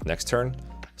kill with Heath next turn.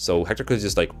 So Hector could have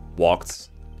just like walked,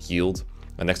 healed,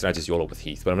 and next turn I just YOLO with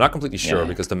Heath. But I'm not completely sure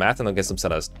because the math against him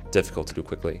set is difficult to do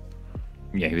quickly.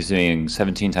 Yeah, he was doing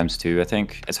 17 times 2, I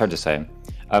think. It's hard to say.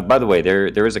 By the way,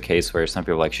 there is a case where some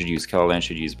people like should use Killer Lance,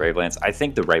 should use Brave Lance. I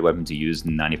think the right weapon to use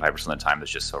 95% of the time is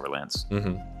just Silver Lance,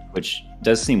 which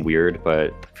does seem weird.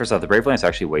 But first off, the Brave Lance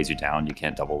actually weighs you down. You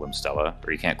can't double Limb Stella,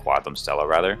 or you can't quad Limb Stella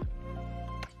rather.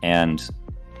 And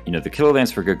you know, the Killer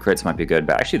Lance for good crits might be good,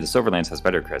 but actually the Silver Lance has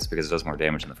better crits because it does more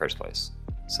damage in the first place.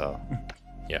 So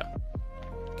yeah,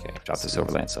 okay, drop the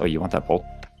Silver Lance. Oh, you want that bolt?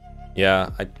 Yeah,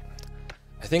 I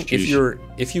think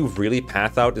if you really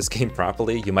path out this game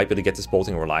properly, you might be able to get this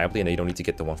bolting reliably, and you don't need to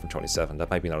get the one from 27.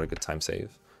 That might be another good time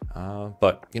save.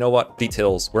 But you know what?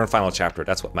 Details. We're in final chapter.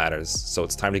 That's what matters. So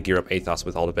it's time to gear up Athos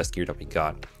with all the best gear that we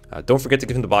got. Don't forget to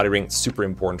give him the body ring. It's super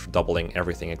important for doubling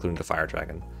everything, including the fire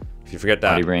dragon. If you forget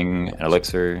that, body ring, an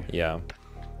elixir. Yeah,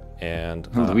 and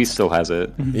Luis still has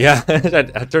it. Yeah,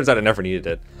 it turns out I never needed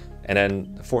it. And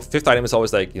then for fifth item is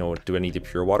always like, you know, do I need the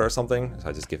pure water or something? So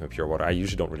I just give him pure water. I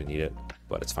usually don't really need it,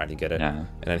 but it's fine to get it. Yeah.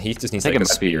 And then Heath just needs like a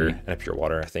spear and a pure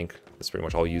water. I think that's pretty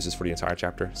much all he uses for the entire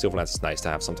chapter. Silver Lance is nice to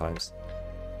have sometimes.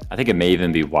 I think it may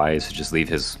even be wise to just leave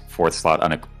his fourth slot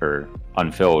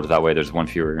unfilled. That way there's one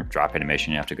fewer drop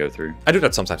animation you have to go through. I do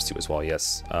that sometimes too as well,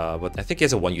 yes. But I think he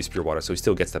has a one-use pure water, so he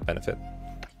still gets that benefit.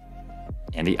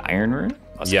 And the Iron Rune?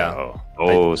 Let's yeah. go.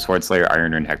 Oh, Sword Slayer,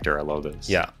 Iron Rune, Hector. I love this.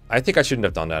 Yeah, I think I shouldn't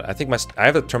have done that. I think I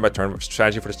have a turn-by-turn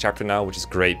strategy for this chapter now, which is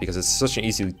great because it's such an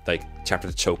easy chapter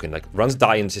to choke in. Like, runs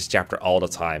die in this chapter all the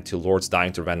time, to Lords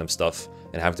dying to random stuff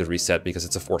and having to reset because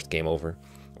it's a forced game over.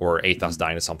 Or Athos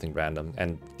dying to something random.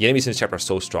 And the enemies in this chapter are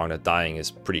so strong that dying is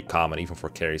pretty common, even for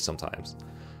carries sometimes.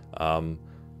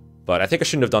 But I think I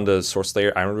shouldn't have done the Sword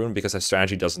Slayer Iron Rune because that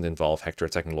strategy doesn't involve Hector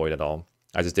attacking Lloyd at all.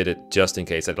 I just did it just in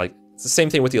case. It's the same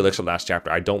thing with the Elixir last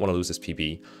chapter. I don't want to lose this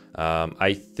PB.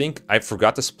 I think I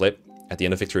forgot to split at the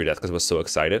end of Victory Death because I was so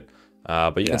excited.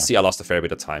 But you can see I lost a fair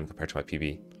bit of time compared to my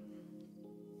PB.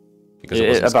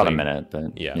 Because about a minute,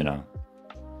 but yeah, you know,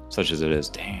 such as it is.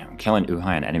 Damn, killing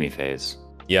Uhai in enemy phase.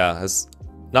 Yeah, it's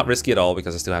not risky at all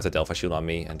because I still have the Delphi shield on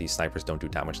me, and these snipers don't do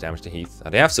damage to Heath.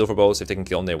 They have silver bows. If they can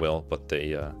kill him, they will, but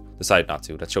they decided not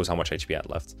to. That shows how much HP I had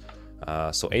left.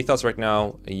 So Athos right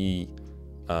now,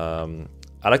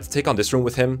 I like to take on this room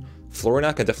with him.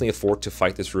 Florina can definitely afford to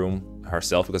fight this room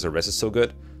herself because her res is so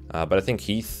good. But I think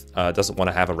Heath doesn't want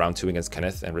to have a round 2 against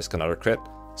Kenneth and risk another crit.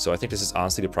 So I think this is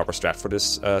honestly the proper strat for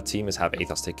this team, is have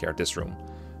Athos take care of this room.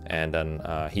 And then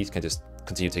Heath can just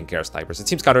continue taking care of snipers. It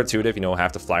seems counterintuitive, you know,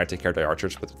 have the flyer take care of the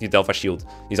archers, but the Delphi shield,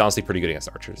 he's honestly pretty good against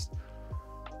archers.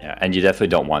 Yeah, and you definitely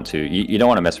don't want to. You don't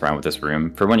want to mess around with this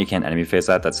room. For when you can't enemy phase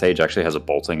that Sage actually has a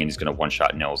bolting and he's going to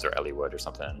one-shot Nils or Eliwood or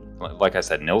something. Like I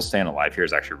said, Nils staying alive here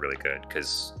is actually really good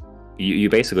because you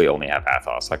basically only have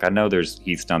Athos. Like, I know there's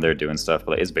Heath down there doing stuff,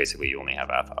 but it's basically you only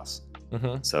have Athos.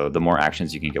 So the more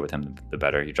actions you can get with him, the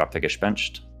better. You drop Pickish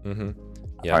benched. Yeah.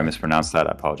 I probably mispronounced that.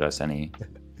 I apologize to any.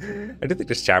 I do think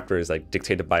this chapter is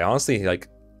dictated by, honestly,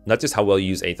 not just how well you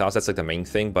use Athos, that's the main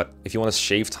thing, but if you want to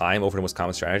shave time over the most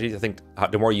common strategies, I think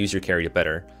the more you use your carry, the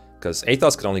better. Because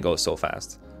Athos can only go so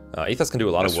fast. Athos can do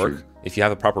a lot of work. True. If you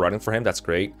have a proper running for him, that's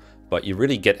great. But you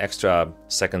really get extra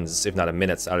seconds, if not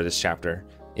minutes, out of this chapter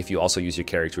if you also use your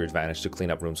carry to your advantage to clean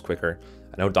up rooms quicker.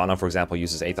 I know Donna, for example,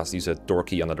 uses Athos to use a door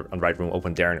key on the right room,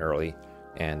 open Darren early,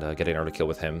 and get an early kill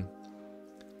with him.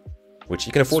 which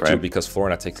you can afford That's to right. because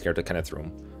Florina takes care of the Kenneth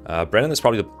room. Brennan is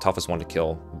probably the toughest one to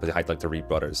kill, behind like the Reed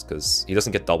brothers, because he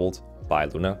doesn't get doubled by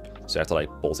Luna, so you have to like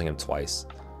bolting him twice.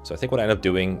 So I think what I end up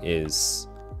doing is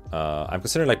I'm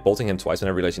considering like bolting him twice, and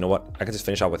I realize, you know what, I can just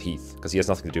finish out with Heath because he has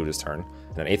nothing to do this turn,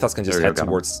 and then Athos can just head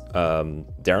towards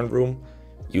Darren room,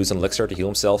 use an elixir to heal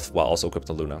himself while also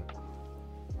equipping Luna.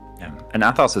 Yeah. And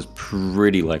Athos is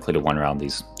pretty likely to one-round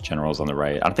these generals on the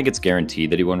right. I don't think it's guaranteed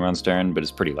that he one-rounds Darren, but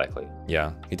it's pretty likely.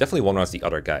 Yeah, he definitely one-rounds the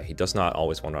other guy. He does not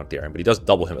always one-round Darren, but he does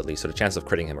double him at least, so the chance of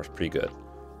critting him is pretty good.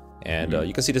 And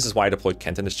you can see this is why I deployed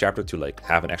Kent in this chapter, to like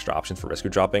have an extra option for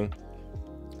rescue dropping,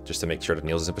 just to make sure that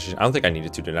Nils is in position. I don't think I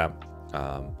needed to do that,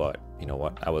 but you know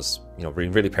what? I was, you know,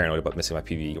 really paranoid about missing my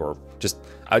PV, or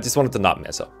I just wanted to not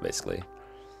mess up, basically.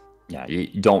 Yeah,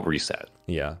 you don't reset.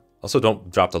 Yeah. Also, don't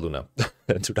drop the Luna.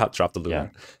 Do not drop the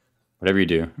Luna. Yeah. Whatever you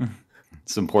do,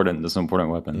 it's important. It's an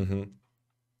important weapon.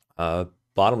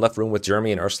 Bottom left room with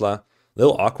Jeremy and Ursula. A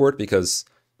little awkward because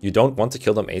you don't want to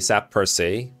kill them ASAP per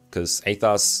se, because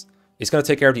Athos is going to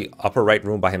take care of the upper right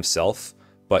room by himself,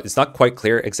 but it's not quite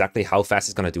clear exactly how fast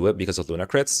he's going to do it because of Luna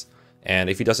crits. And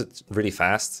if he does it really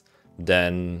fast,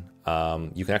 then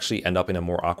you can actually end up in a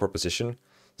more awkward position.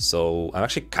 So I'm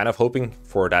actually kind of hoping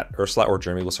for that Ursula or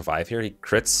Jeremy will survive here. He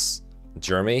crits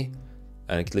Jeremy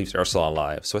and he leaves Ursula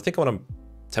alive. So I think what I'm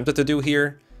tempted to do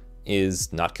here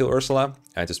is not kill Ursula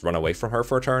and just run away from her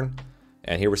for a turn.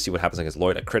 And here we see what happens against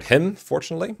Lloyd. I crit him,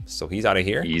 fortunately, so he's out of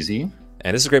here. Easy.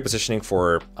 And this is great positioning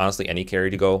for, honestly, any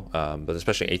carry to go, but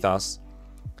especially Athos,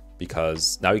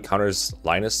 because now he counters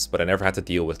Linus, but I never had to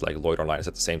deal with like Lloyd or Linus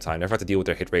at the same time. Never had to deal with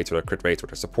their hit rates or their crit rates or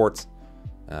their support.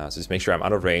 So just make sure I'm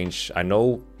out of range. I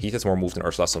know Heath has more moves than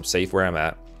Ursula, so I'm safe where I'm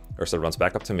at. Ursula runs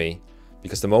back up to me,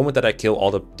 because the moment that I kill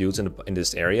all the dudes in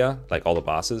this area, like all the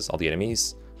bosses, all the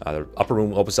enemies, the upper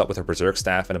room opens up with a Berserk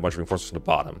Staff and a bunch of reinforcements from the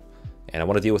bottom. And I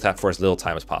want to deal with that for as little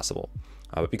time as possible.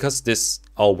 But because this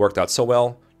all worked out so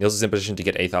well, Nils is in position to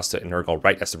get Athos to Nurgle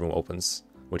right as the room opens,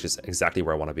 which is exactly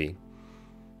where I want to be.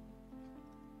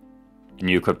 And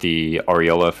you equip the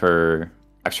Aureola for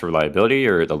extra reliability,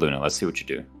 or the Luna? Let's see what you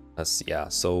do. Yeah,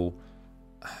 so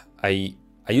I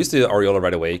used the Aureola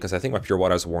right away because I think my Pure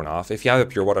Water is worn off. If you have a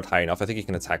Pure Water high enough, I think you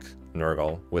can attack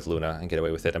Nurgle with Luna and get away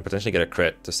with it, and potentially get a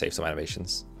crit to save some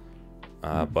animations.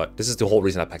 But this is the whole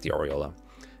reason I packed the Aureola.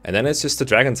 And then it's just the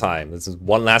Dragon time. This is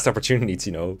one last opportunity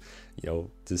to,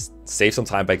 just save some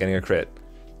time by getting a crit.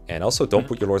 And also, don't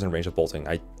put your lords in range of bolting.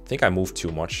 I think I moved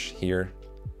too much here.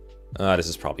 This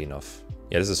is probably enough.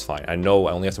 Yeah, this is fine. I know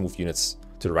I only have to move units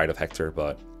to the right of Hector,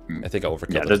 but I think I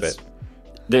overkilled it a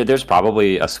bit. There's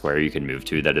probably a square you can move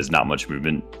to that is not much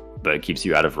movement, but it keeps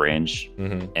you out of range.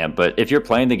 But if you're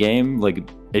playing the game, like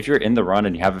if you're in the run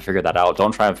and you haven't figured that out,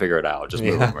 don't try and figure it out. Just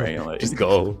move, right? Like, just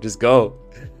go.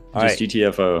 All right.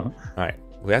 GTFO. All right,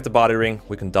 we have the body ring.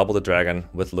 We can double the dragon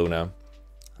with Luna.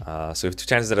 So we have 2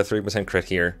 chances at a 3% crit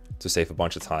here to save a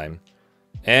bunch of time.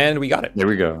 And we got it. There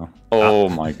we go. Oh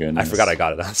my goodness. I forgot I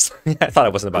got it. I thought I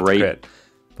wasn't about to crit.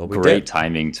 But we Great did.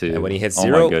 timing too. And when he hits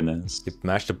 0, oh my goodness, you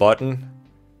mash the button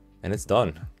and it's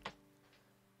done.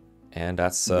 And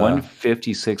that's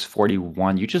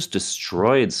 156.41. You just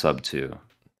destroyed sub 2.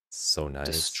 So nice.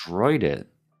 Destroyed it.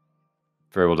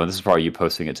 Very well done. This is probably you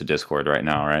posting it to Discord right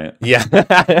now, right? Yeah.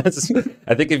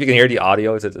 I think if you can hear the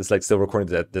audio, it's like still recording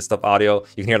the desktop audio.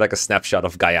 You can hear like a snapshot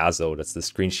of Gaiazo. That's the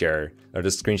screen share or the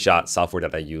screenshot software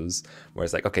that I use, where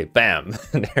it's like, okay, bam,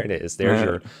 and there it is. There's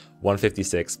your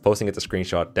 156. Posting it to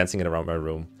screenshot, dancing it around my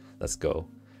room. Let's go.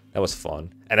 That was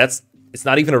fun. And it's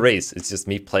not even a race. It's just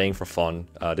me playing for fun.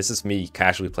 This is me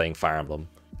casually playing Fire Emblem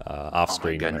off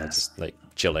screen, just like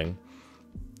chilling.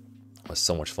 It was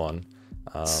so much fun.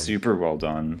 Super well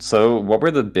done. So what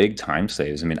were the big time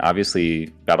saves? I mean, obviously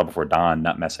Battle Before Dawn,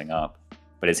 not messing up,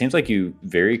 but it seems like you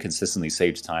very consistently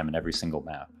saved time in every single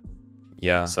map.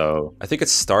 Yeah. So I think it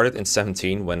started in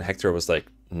 17 when Hector was like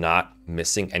not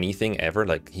missing anything ever.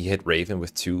 Like he hit Raven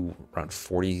with around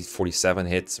 47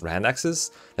 hits hand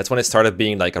axes. That's when it started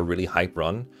being like a really hype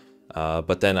run.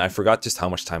 But then I forgot just how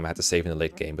much time I had to save in the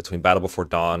late game between Battle Before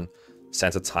Dawn,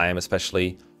 Sands of Time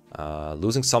especially.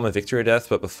 Losing some in Victory or Death,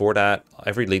 but before that,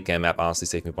 every late game map honestly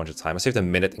saved me a bunch of time. I saved a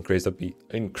minute in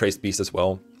Crazed Beast as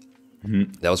well.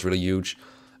 That was really huge.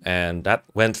 And that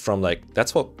went from like,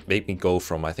 that's what made me go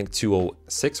from, I think,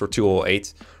 206 or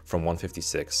 208 from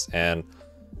 156. And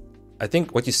I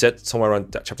think what you said somewhere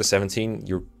around chapter 17,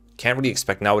 you can't really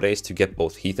expect nowadays to get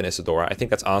both Heath and Isadora. I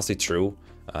think that's honestly true,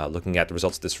 looking at the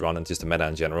results of this run and just the meta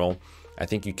in general. I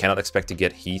think you cannot expect to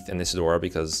get Heath and Isadora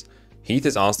because Heath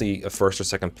is honestly a first or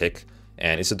second pick,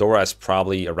 and Isadora is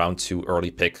probably a round 2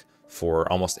 early pick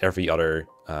for almost every other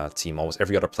team. Almost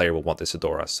every other player will want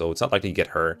Isadora, so it's not likely to get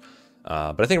her.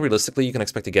 But I think realistically, you can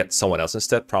expect to get someone else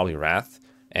instead, probably Wrath.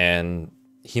 And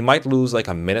he might lose like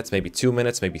a minute, maybe 2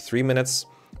 minutes, maybe 3 minutes.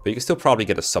 But you can still probably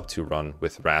get a sub 2 run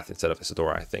with Wrath instead of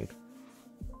Isadora, I think.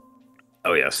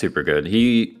 Oh yeah, super good.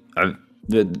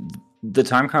 The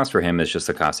time cost for him is just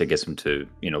the cost that gets him to,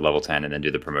 level 10 and then do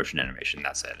the promotion animation.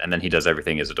 That's it. And then he does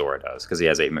everything Isadora does because he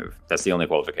has 8 move. That's the only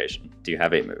qualification. Do you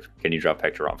have 8 move? Can you drop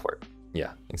Hector on for it?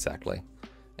 Yeah, exactly.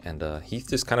 And Heath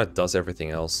just kind of does everything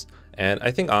else. And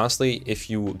I think, honestly, if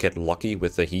you get lucky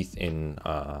with the Heath in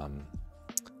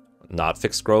not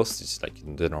fixed growth, just like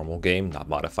in the normal game, not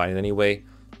modified in any way,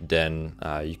 then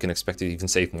you can expect to even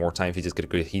save more time if you just get a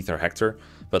good Heath or Hector.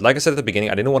 But like I said at the beginning,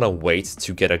 I didn't want to wait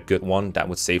to get a good one that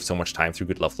would save so much time through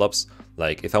good level ups.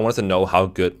 Like, if I wanted to know how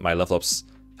good my level ups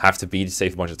have to be to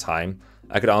save a bunch of time,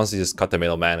 I could honestly just cut the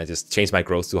middleman and just change my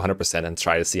growth to 100% and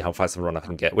try to see how fast of a run I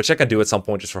can get, which I can do at some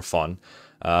point just for fun.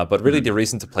 But really the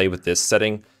reason to play with this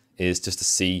setting is just to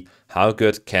see how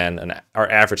good can our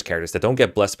average characters that don't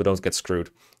get blessed but don't get screwed,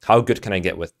 how good can I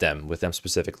get with them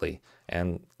specifically.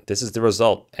 And this is the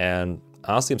result. And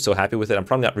honestly, I'm so happy with it. I'm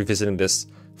probably not revisiting this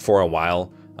for a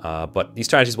while, but these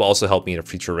strategies will also help me in a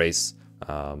future race,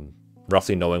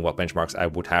 roughly knowing what benchmarks I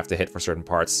would have to hit for certain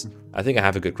parts. I think I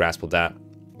have a good grasp of that.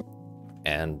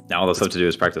 And now all that's left to do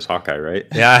is practice Hawkeye, right?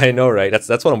 Yeah, I know, right?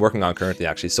 That's what I'm working on currently,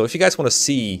 actually. So if you guys want to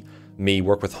see me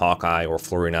work with Hawkeye or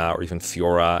Florina or even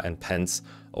Fiora and Pence,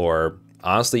 or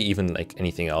honestly even like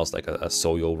anything else, like a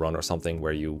solo run or something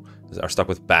where you are stuck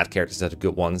with bad characters instead of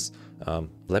good ones,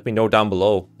 let me know down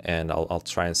below and I'll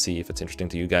try and see if it's interesting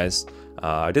to you guys.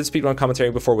 I did speedrun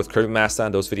commentary before with Kirby Master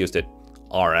and those videos did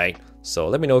alright. So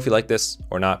let me know if you like this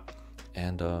or not.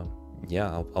 And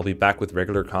yeah, I'll be back with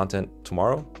regular content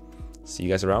tomorrow. See you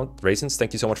guys around. Raisins,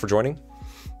 thank you so much for joining.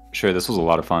 Sure, this was a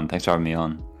lot of fun. Thanks for having me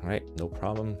on. All right, no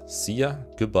problem. See ya.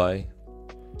 Goodbye.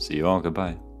 See you all.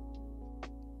 Goodbye.